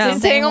be used the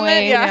same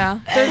way.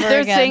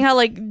 They're saying how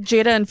like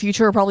Jada and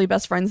Future are probably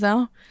best friends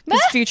now.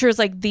 Because Future is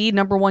like the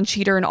 #1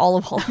 cheater in all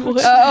of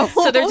Hollywood.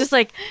 So they're just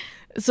like,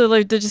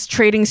 they're just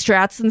trading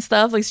strats and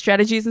stuff, like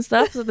strategies and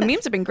stuff. So the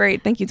memes have been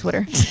great. Thank you,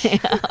 Twitter.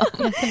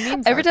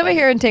 Every time I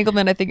hear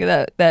entanglement, I think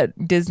of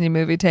that Disney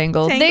movie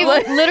Tangled. They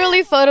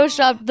literally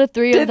photoshopped the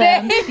three of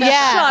them.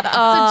 Yeah. Shut up.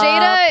 So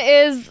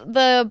Jada is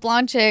the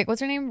blonde chick. What's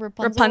her name?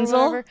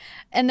 Rapunzel.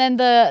 And then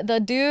the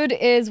dude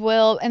is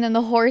Will, and then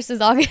the horse is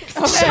August.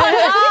 Shut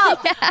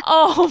up!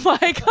 Oh my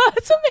god,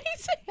 it's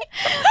amazing.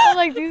 I'm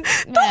like,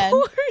 man,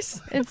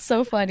 horse. It's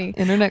so funny.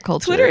 Internet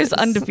culture. Twitter is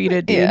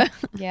undefeated, dude.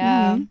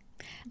 Yeah.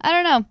 I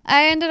don't know.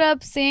 I ended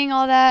up seeing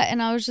all that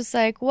and I was just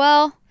like,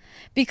 well,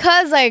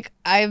 because like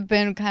I've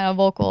been kind of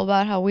vocal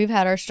about how we've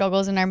had our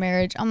struggles in our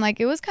marriage, I'm like,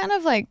 it was kind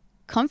of like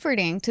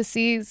comforting to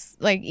see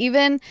like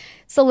even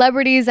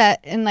celebrities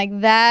in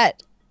like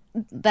that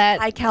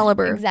high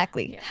caliber.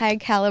 Exactly. High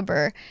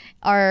caliber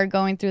are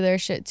going through their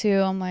shit too.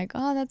 I'm like,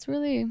 oh, that's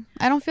really,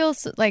 I don't feel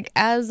like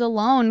as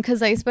alone, because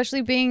like,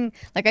 especially being,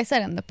 like I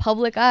said, in the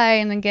public eye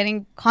and then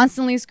getting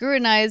constantly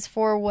scrutinized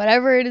for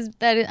whatever it is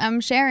that I'm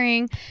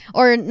sharing,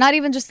 or not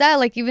even just that,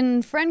 like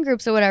even friend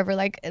groups or whatever.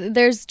 Like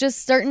there's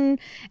just certain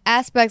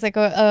aspects, like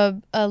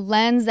a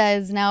lens that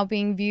is now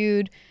being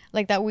viewed,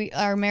 like that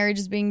our marriage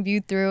is being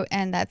viewed through,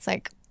 and that's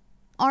like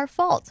our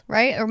fault,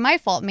 right? Or my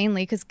fault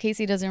mainly, because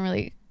Casey doesn't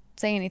really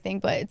say anything,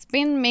 but it's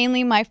been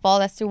mainly my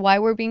fault as to why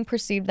we're being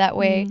perceived that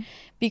way,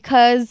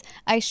 because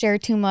I share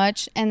too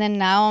much. And then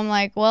now I'm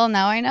like, well,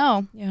 now I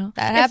know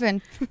that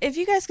happened. If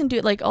you guys can do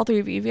it, like all three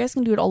of you, if you guys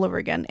can do it all over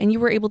again, and you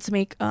were able to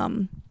make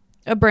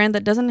a brand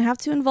that doesn't have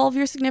to involve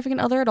your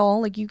significant other at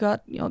all, like you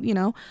got, you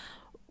know,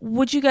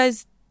 would you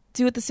guys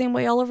do it the same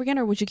way all over again,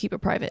 or would you keep it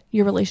private,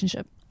 your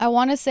relationship? I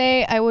want to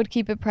say I would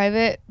keep it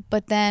private,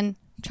 but then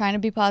trying to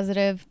be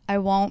positive, I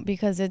won't,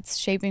 because it's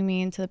shaping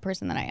me into the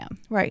person that I am.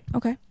 Right.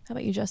 Okay. How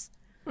about you, Jess?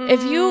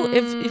 If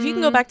you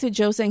can go back to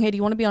Joe saying, "Hey, do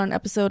you want to be on an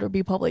episode or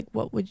be public?"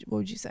 What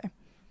would you say?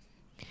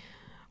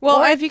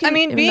 Well, Or if you can- I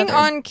mean, if being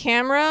another- on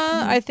camera,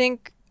 I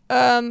think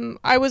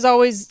I was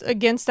always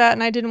against that,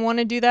 and I didn't want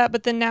to do that.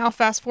 But then now,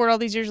 fast forward all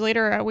these years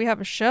later, we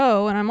have a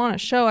show, and I'm on a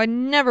show. I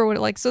never would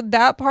like, so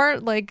that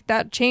part, like,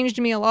 that changed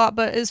me a lot.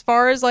 But as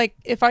far as like,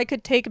 if I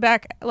could take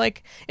back,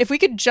 like, if we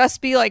could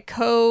just be like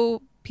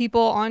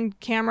people on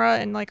camera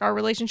and like our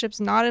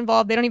relationship's not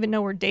involved, they don't even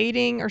know we're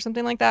dating or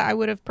something like that, I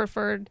would have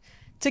preferred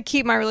to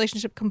keep my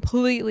relationship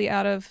completely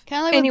out of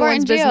kind of like with Bart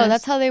and Gio.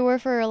 That's how they were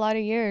for a lot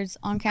of years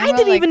on camera. I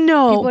didn't even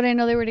know. People didn't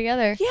know they were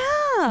together.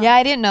 Yeah,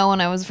 I didn't know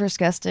when I was first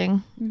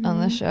guesting on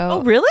the show.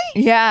 Oh, really?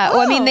 Yeah. Well,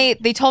 I mean,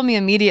 they told me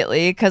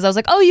immediately, because I was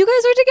like, "Oh, you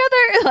guys are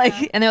together!"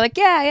 Like, and they're like,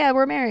 "Yeah,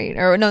 we're married."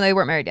 Or no, they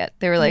weren't married yet.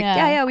 They were like,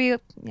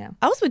 "Yeah."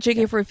 I was with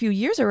JK for a few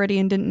years already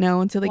and didn't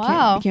know until they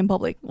became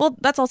public. Well,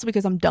 that's also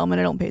because I'm dumb and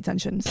I don't pay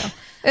attention. So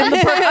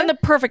I'm the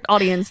perfect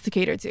audience to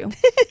cater to.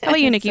 How about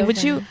you, Nikki? So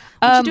would you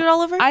do it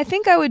all over? I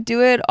think I would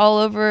do it all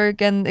over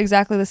again,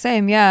 exactly the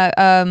same. Yeah.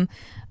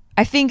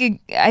 I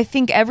think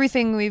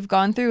everything we've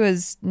gone through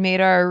has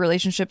made our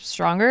relationship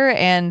stronger,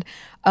 and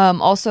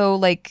also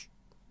like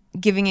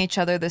giving each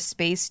other the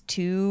space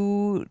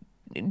to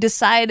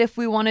decide if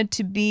we wanted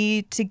to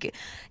be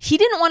he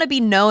didn't want to be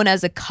known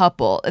as a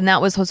couple, and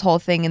that was his whole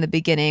thing in the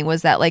beginning,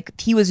 was that like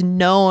he was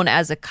known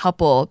as a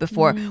couple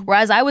before,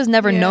 whereas I was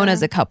never known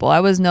as a couple. I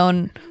was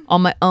known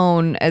on my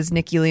own as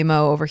Nikki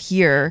Limo over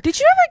here. Did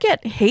you ever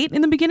get hate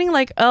in the beginning,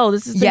 like, oh,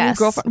 this is the new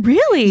girlfriend?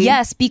 Really?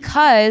 Yes,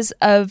 because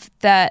of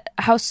that,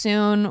 how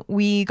soon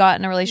we got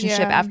in a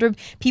relationship after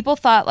people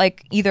thought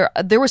like either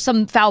there was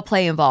some foul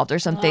play involved or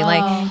something,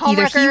 like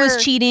either he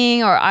was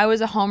cheating or I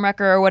was a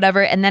homewrecker or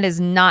whatever, and that is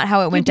not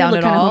how it went down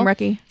at all.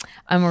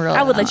 I'm a real.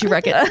 I would let you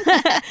wreck it.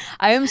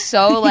 I am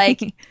so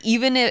like,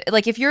 even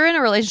if you're in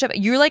a relationship,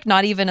 you're like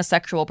not even a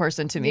sexual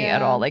person to me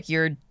at all. Like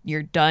you're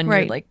done. Right.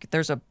 You're like,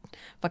 there's a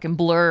fucking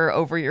blur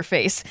over your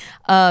face.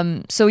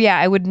 So yeah,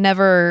 I would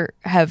never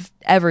have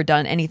ever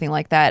done anything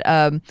like that.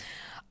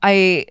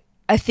 I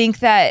think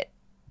that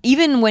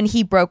even when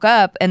he broke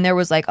up and there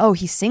was like, oh,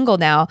 he's single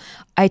now,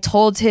 I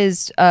told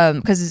because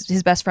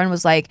his best friend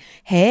was like,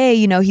 hey,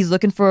 you know, he's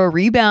looking for a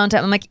rebound.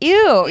 I'm like,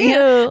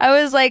 ew. I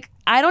was like,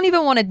 I don't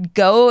even want to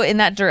go in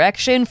that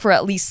direction for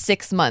at least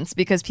 6 months,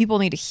 because people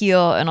need to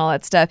heal and all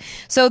that stuff.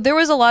 So there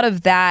was a lot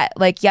of that.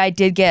 Like, yeah, I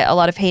did get a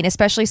lot of hate,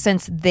 especially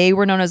since they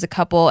were known as a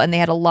couple and they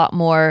had a lot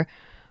more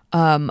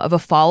of a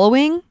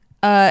following.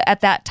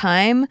 at that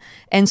time,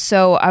 and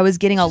so I was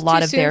getting a Just lot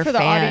too of soon their for the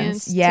fans.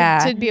 audience Yeah,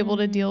 to be able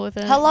to deal with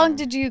it. How long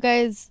did you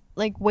guys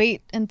like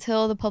wait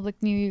until the public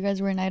knew you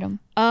guys were an item?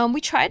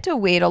 we tried to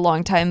wait a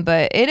long time,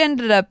 but it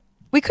ended up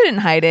we couldn't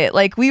hide it.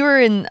 Like we were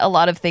in a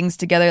lot of things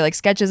together, like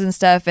sketches and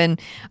stuff, and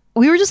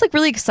we were just like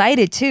really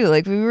excited too.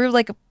 Like we were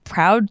like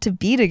proud to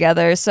be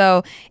together.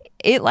 So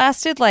it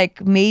lasted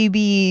like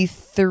maybe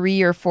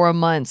 3 or 4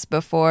 months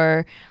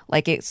before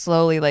like it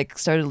slowly like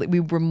started. We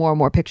were more and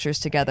more pictures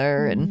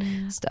together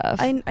and stuff.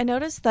 I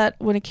noticed that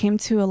when it came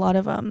to a lot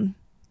of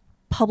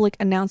public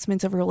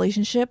announcements of a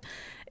relationship,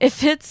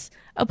 if it's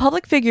a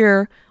public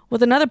figure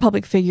with another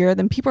public figure,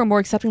 then people are more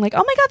accepting, like,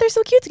 oh my god, they're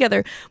so cute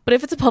together. But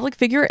if it's a public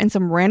figure and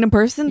some random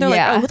person, they're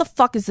Yeah. like, oh, who the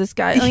fuck is this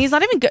guy? And he's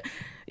not even good.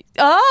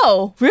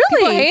 Oh, really?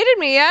 People hated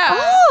me, yeah.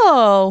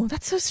 Oh,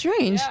 that's so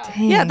strange.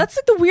 Yeah, Dang. that's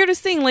like the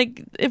weirdest thing.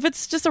 Like, if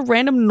it's just a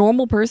random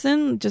normal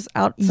person just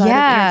outside of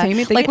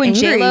entertainment, they like get when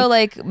angry. J-Lo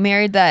like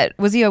married that,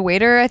 was he a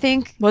waiter? I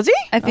think. Was he?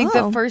 I think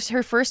Oh.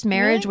 her first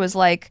marriage was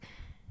like,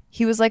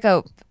 he was like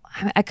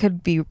I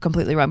could be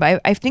completely wrong, but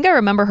I think I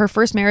remember her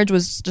first marriage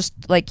was just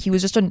like he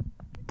was just a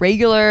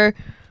regular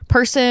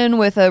person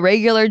with a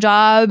regular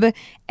job,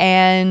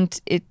 and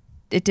it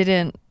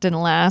didn't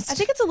last. I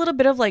think it's a little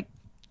bit of like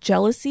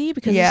jealousy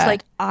because Yeah. it's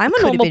like, I'm a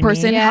Could've normal been me.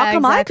 person. Yeah, How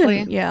come exactly. I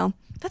couldn't? Yeah.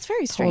 That's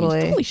very strange.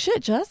 Totally. Holy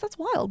shit, Jess. That's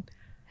wild.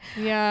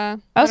 Yeah.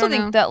 I also don't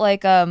think know. that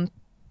like I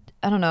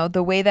don't know,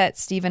 the way that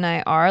Steve and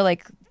I are,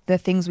 like the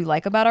things we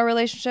like about our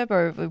relationship,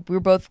 or we were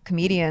both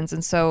comedians,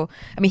 and so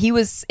I mean he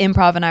was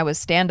improv and I was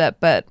stand up,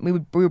 but we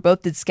were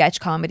both did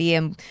sketch comedy,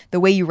 and the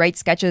way you write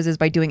sketches is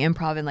by doing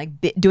improv and like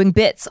doing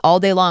bits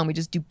all day long. We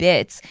just do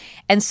bits,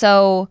 and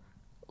so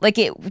like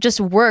it just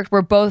worked.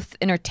 We're both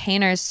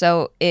entertainers,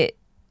 so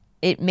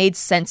it made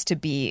sense to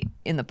be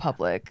in the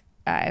public.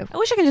 I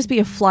wish I could just be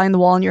a fly in the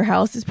wall in your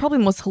house. It's probably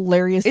the most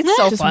hilarious. It's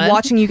so just fun.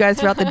 watching you guys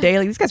throughout the day.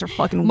 Like, these guys are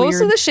fucking Most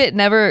weird. of the shit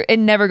never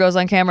goes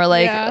on camera.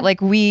 Like Yeah. like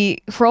we're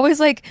always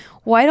like,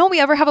 why don't we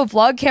ever have a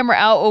vlog camera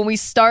out when we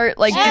start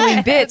like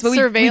doing bits? But we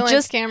surveillance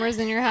just cameras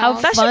in your how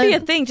house. that should be a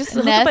fun. thing. Just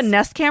hook up a Nest.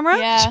 Nest camera.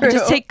 Yeah. And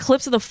just True. take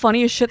clips of the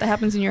funniest shit that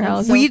happens in your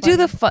house. we do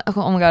the fun.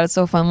 Oh my god, it's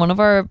so fun. One of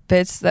our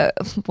bits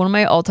one of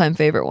my all time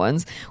favorite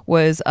ones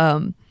was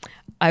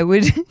I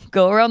would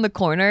go around the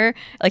corner,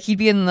 like he'd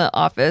be in the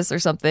office or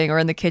something, or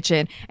in the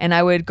kitchen, and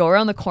I would go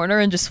around the corner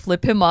and just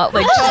flip him up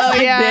like, just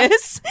like yeah.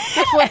 this,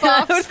 flip And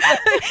I offs.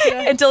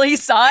 would- until he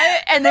saw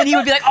it, and then he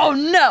would be like, "Oh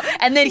no!"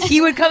 And then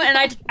he would come, and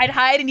I'd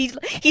hide, and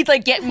he'd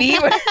like get me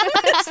with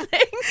this thing.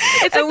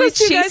 It's And like we those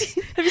two chase-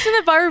 guys. Have you seen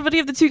that viral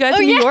video of the two guys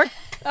in New York?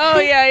 Oh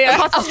yeah, yeah.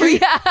 Across the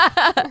street.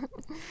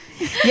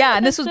 Yeah,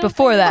 and this was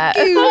before that.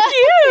 So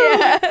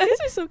cute. These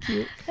are so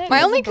cute.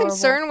 My only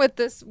concern with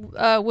this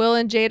Will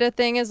and Jada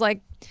thing is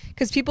like,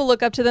 because people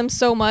look up to them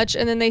so much,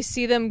 and then they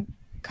see them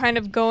kind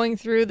of going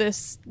through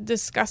this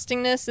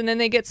disgustingness, and then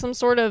they get some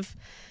sort of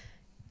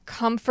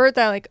comfort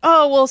that like,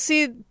 oh, well,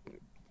 see,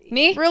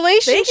 Me?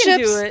 relationships. They can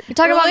do it. You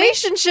talking about me?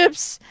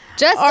 relationships?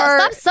 Just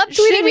are stop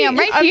subtweeting me. I'm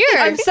right here.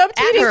 I'm At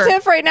subtweeting her.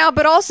 Tiff right now,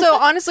 but also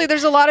honestly,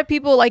 there's a lot of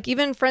people, like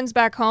even friends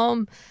back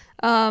home,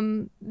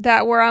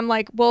 that where I'm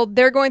like, well,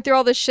 they're going through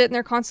all this shit and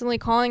they're constantly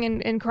calling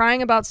and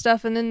crying about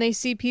stuff, and then they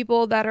see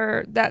people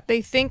that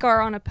they think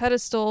are on a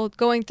pedestal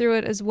going through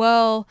it as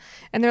well,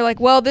 and they're like,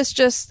 well, this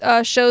just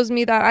shows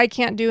me that I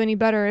can't do any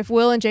better. If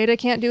Will and Jada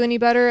can't do any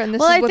better, and this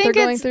Well, is I what think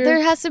they're going through.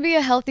 there has to be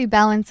a healthy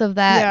balance of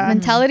that Yeah.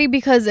 mentality,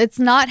 because it's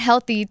not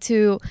healthy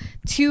to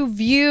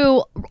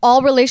view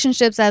all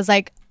relationships as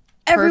like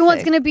everyone's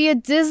Perfect. going to be a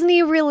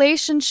Disney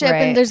relationship Right.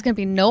 and there's going to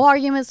be no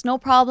arguments, no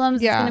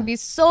problems. Yeah. It's going to be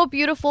so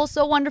beautiful,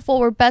 so wonderful.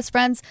 We're best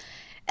friends.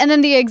 And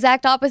then the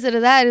exact opposite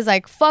of that is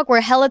like, fuck,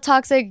 we're hella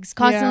toxic, he's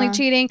constantly Yeah.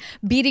 cheating,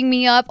 beating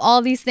me up,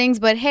 all these things.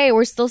 But hey,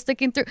 we're still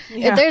sticking through.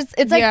 Yeah.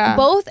 It's like Yeah.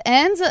 both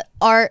ends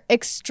are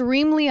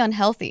extremely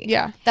unhealthy.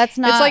 Yeah. That's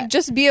not. It's like,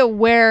 just be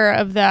aware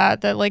of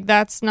that like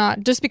that's not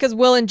just because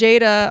Will and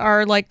Jada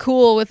are like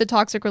cool with a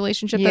toxic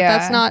relationship, Yeah.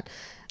 that's not.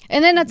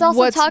 And then it's also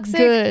what's toxic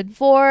good.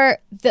 for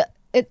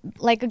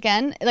like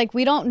again, like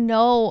we don't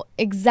know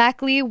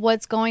exactly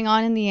what's going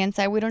on in the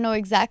inside. We don't know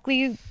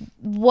exactly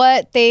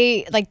what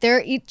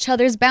they're each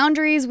other's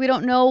boundaries. We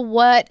don't know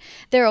what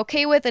they're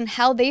okay with and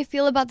how they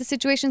feel about the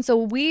situation. So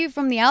we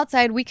from the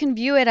outside, we can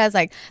view it as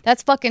like,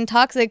 that's fucking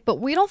toxic,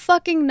 but we don't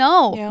fucking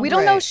know. Yeah. We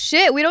don't know Right.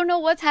 shit. We don't know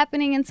what's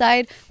happening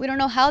inside. We don't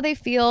know how they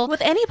feel. With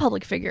any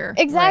public figure.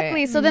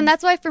 Exactly. Right. So then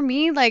that's why for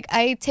me, like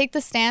I take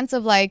the stance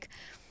of like,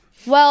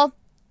 well,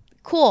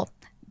 cool.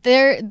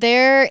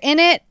 They're in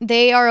it.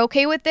 They are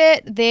okay with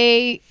it.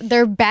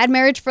 They're bad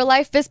marriage for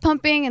life, fist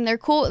pumping, and they're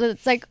cool.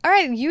 It's like, all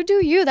right, you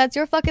do you. That's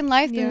your fucking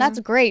life, Yeah. and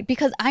that's great,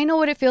 because I know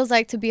what it feels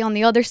like to be on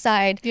the other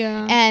side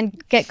Yeah. and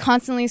get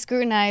constantly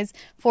scrutinized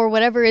for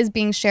whatever is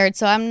being shared.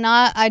 So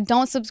I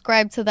don't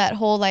subscribe to that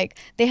whole like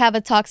they have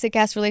a toxic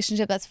ass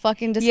relationship that's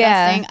fucking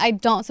disgusting. Yeah. I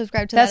don't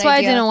subscribe to That's that why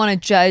idea. I didn't want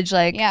to judge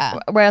like Yeah.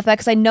 right off that,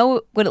 because I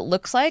know what it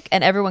looks like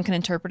and everyone can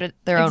interpret it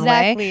their own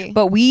way, Exactly.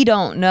 but we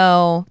don't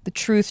know the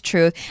truth.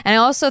 And I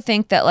also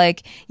think that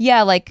like,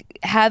 yeah, like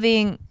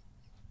having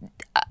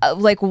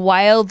like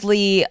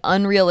wildly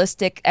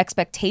unrealistic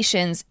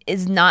expectations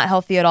is not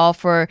healthy at all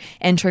for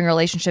entering a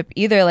relationship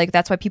either. Like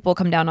that's why people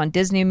come down on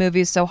Disney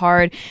movies so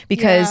hard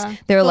because Yeah.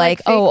 they're The, like,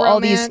 fake oh, all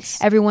romance. these,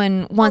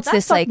 everyone wants that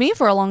this stuck like me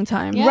for a long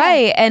time.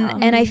 right.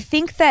 And I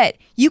think that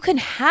you can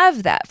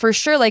have that for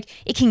sure. Like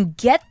it can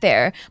get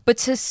there, but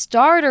to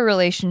start a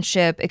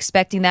relationship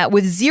expecting that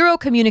with zero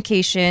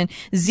communication,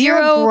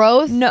 zero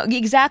growth. no,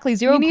 exactly,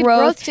 zero You need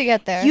growth to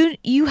get there.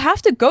 You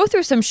have to go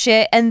through some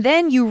shit, and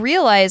then you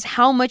realize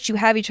how much you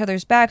have each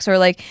other's backs, or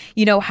like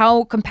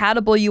how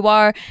compatible you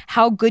are,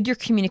 how good your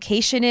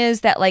communication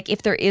is. That like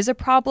if there is a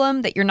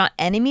problem, that you're not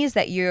enemies,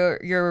 that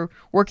you're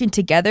working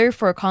together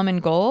for a common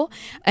goal,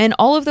 and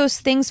all of those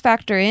things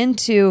factor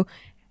into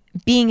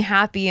being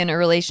happy in a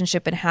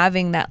relationship and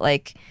having that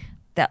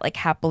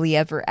happily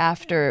ever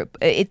after.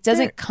 It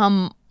doesn't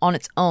come on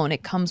its own.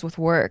 It comes with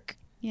work.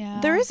 Yeah.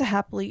 There is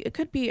it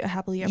could be a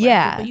happily ever Yeah.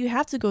 after, but you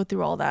have to go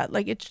through all that.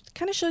 Like it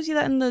kind of shows you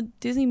that in the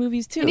Disney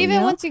movies too. And even you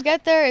know? once you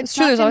get there, it's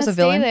true, not there's going always to a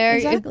stay villain. there.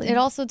 Exactly. It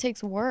also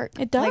takes work.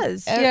 It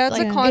does. Yeah, it's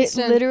a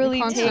constant- It literally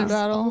constant takes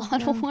battle. a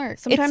lot of work.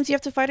 Sometimes you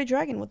have to fight a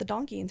dragon with a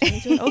donkey and turn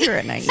into an ogre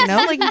at night.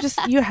 Like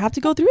you have to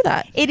go through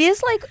that. It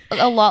is like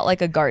a lot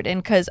like a garden,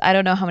 because I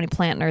don't know how many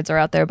plant nerds are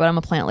out there, but I'm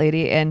a plant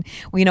lady, and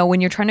when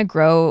you're trying to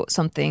grow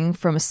something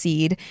from a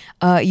seed,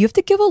 you have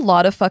to give a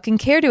lot of fucking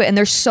care to it, and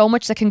there's so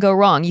much that can go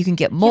wrong. You can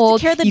get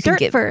mold, care of the you can dirt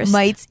get first.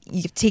 mites,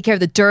 you have to take care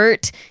of the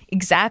dirt.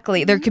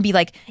 Exactly. There could be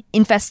like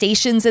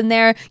infestations in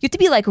there. You have to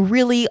be like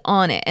really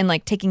on it and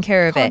like taking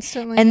care of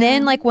Constantly, it. And yeah.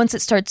 then like once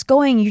it starts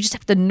going, you just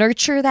have to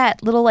nurture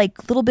that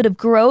little bit of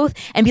growth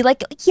and be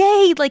like,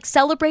 yay, like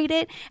celebrate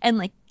it and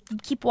like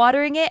keep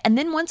watering it. And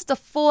then once it's a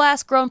full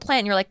ass grown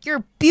plant, you're like,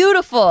 you're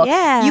beautiful.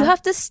 Yeah. You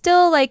have to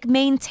still like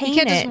maintain You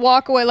can't it. just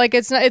walk away. Like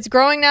it's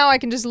growing now. I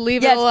can just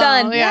leave Yeah, it it's alone.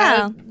 done.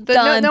 Yeah.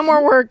 Done. No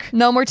more work.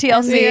 No more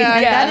TLC. Yeah,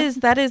 Yeah.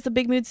 That is a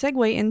big mood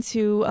segue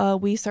into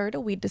we started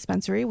a weed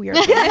dispensary. We are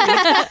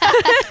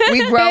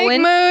We growing.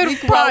 Big mood.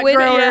 We Pot growing.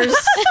 growers.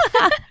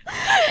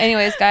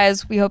 Anyways,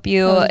 guys, we hope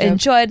you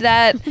enjoyed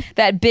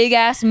that big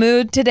ass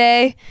mood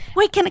today.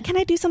 Wait, can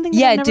I do something that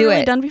Yeah, I've never do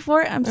really it. done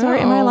before? I'm sorry.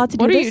 Am I Oh, allowed to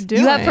do what this? are you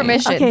doing? You have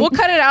permission. Okay. We'll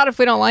cut it out if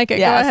we don't like it.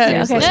 Yeah, Go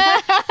ahead. seriously.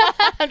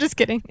 I'm just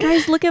kidding.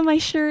 Guys, look at my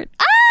shirt.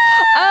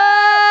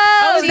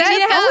 Oh, is that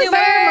Gina how has we new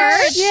wear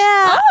merch. merch?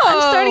 Yeah, I'm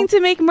Oh. starting to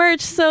make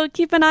merch, so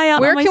keep an eye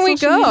out. Where on my can we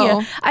social go?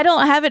 media. I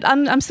don't have it.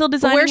 I'm still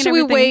designing. Where and should we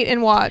everything. wait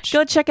and watch?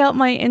 Go check out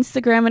my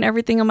Instagram and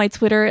everything on my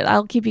Twitter.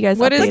 I'll keep you guys.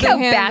 What is Look updated. the how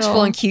handle?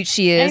 bashful and cute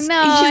she is. I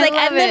know, She's I like,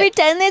 love I've never it.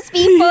 done this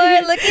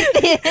before. Look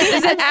at this.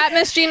 Is it at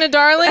Miss Gina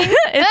Darling?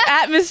 It's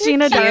at Miss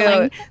Gina Cute.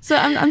 Darling. So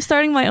I'm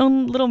starting my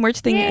own little merch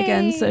thing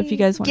again. So if you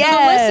guys want Yeah. The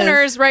Yes.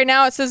 listeners, right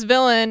now it says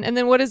villain, and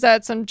then what is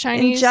that? Some in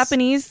Chinese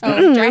Japanese, Oh,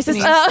 racist.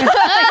 Japanese.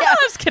 I'm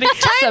just kidding.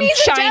 Some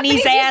Chinese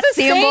Japanese ass use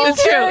the same symbols.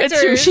 It's true.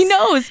 It's true. She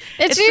knows.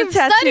 It's the you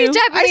tattoo. studied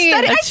Japanese.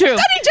 That's true.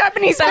 Study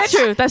Japanese. That's bitch.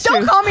 true. That's Don't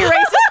true. call me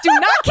racist. Do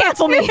not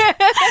cancel me.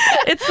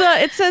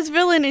 It says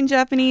villain in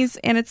Japanese,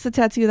 and it's the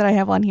tattoo that I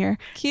have on here.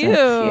 Cute.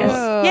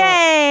 Yes.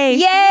 Yay!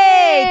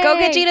 Yay! Go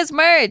get Gina's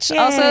merch. Yay.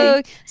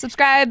 Also,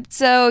 subscribe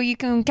so you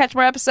can catch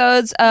more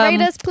episodes.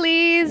 Rate us,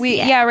 please.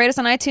 Rate us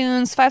on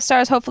iTunes. 5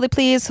 stars, hopefully,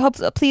 please.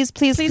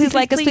 Please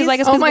like us. Please like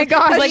us. Oh please my like-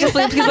 gosh. Please like us.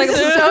 Please like us.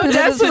 So Please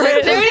like us.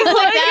 desperate. They're already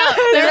clicked out.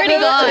 They're already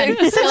gone.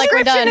 I feel like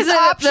we're done. It's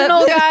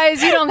optional,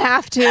 guys. You don't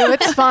have to.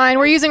 It's fine.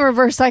 We're using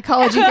reverse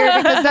psychology here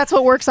because that's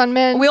what works on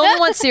men. We only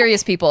want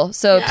serious people,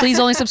 so please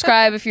only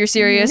subscribe if you're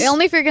serious.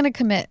 Only if you're going to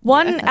commit.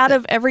 One out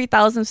of every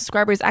 1,000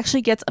 subscribers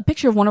actually gets a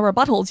picture of one of our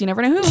buttholes. You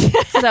never know who.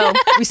 So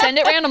We send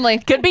it randomly.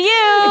 could be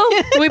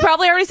you. We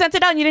probably already sent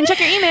it out and you didn't check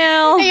your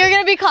email. Hey, you're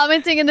going to be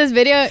commenting in this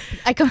video.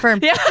 I confirm.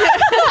 Yeah.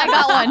 I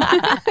got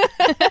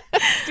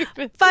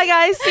one. Bye,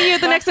 guys. See you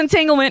at the next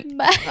entanglement.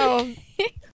 Bye. Oh.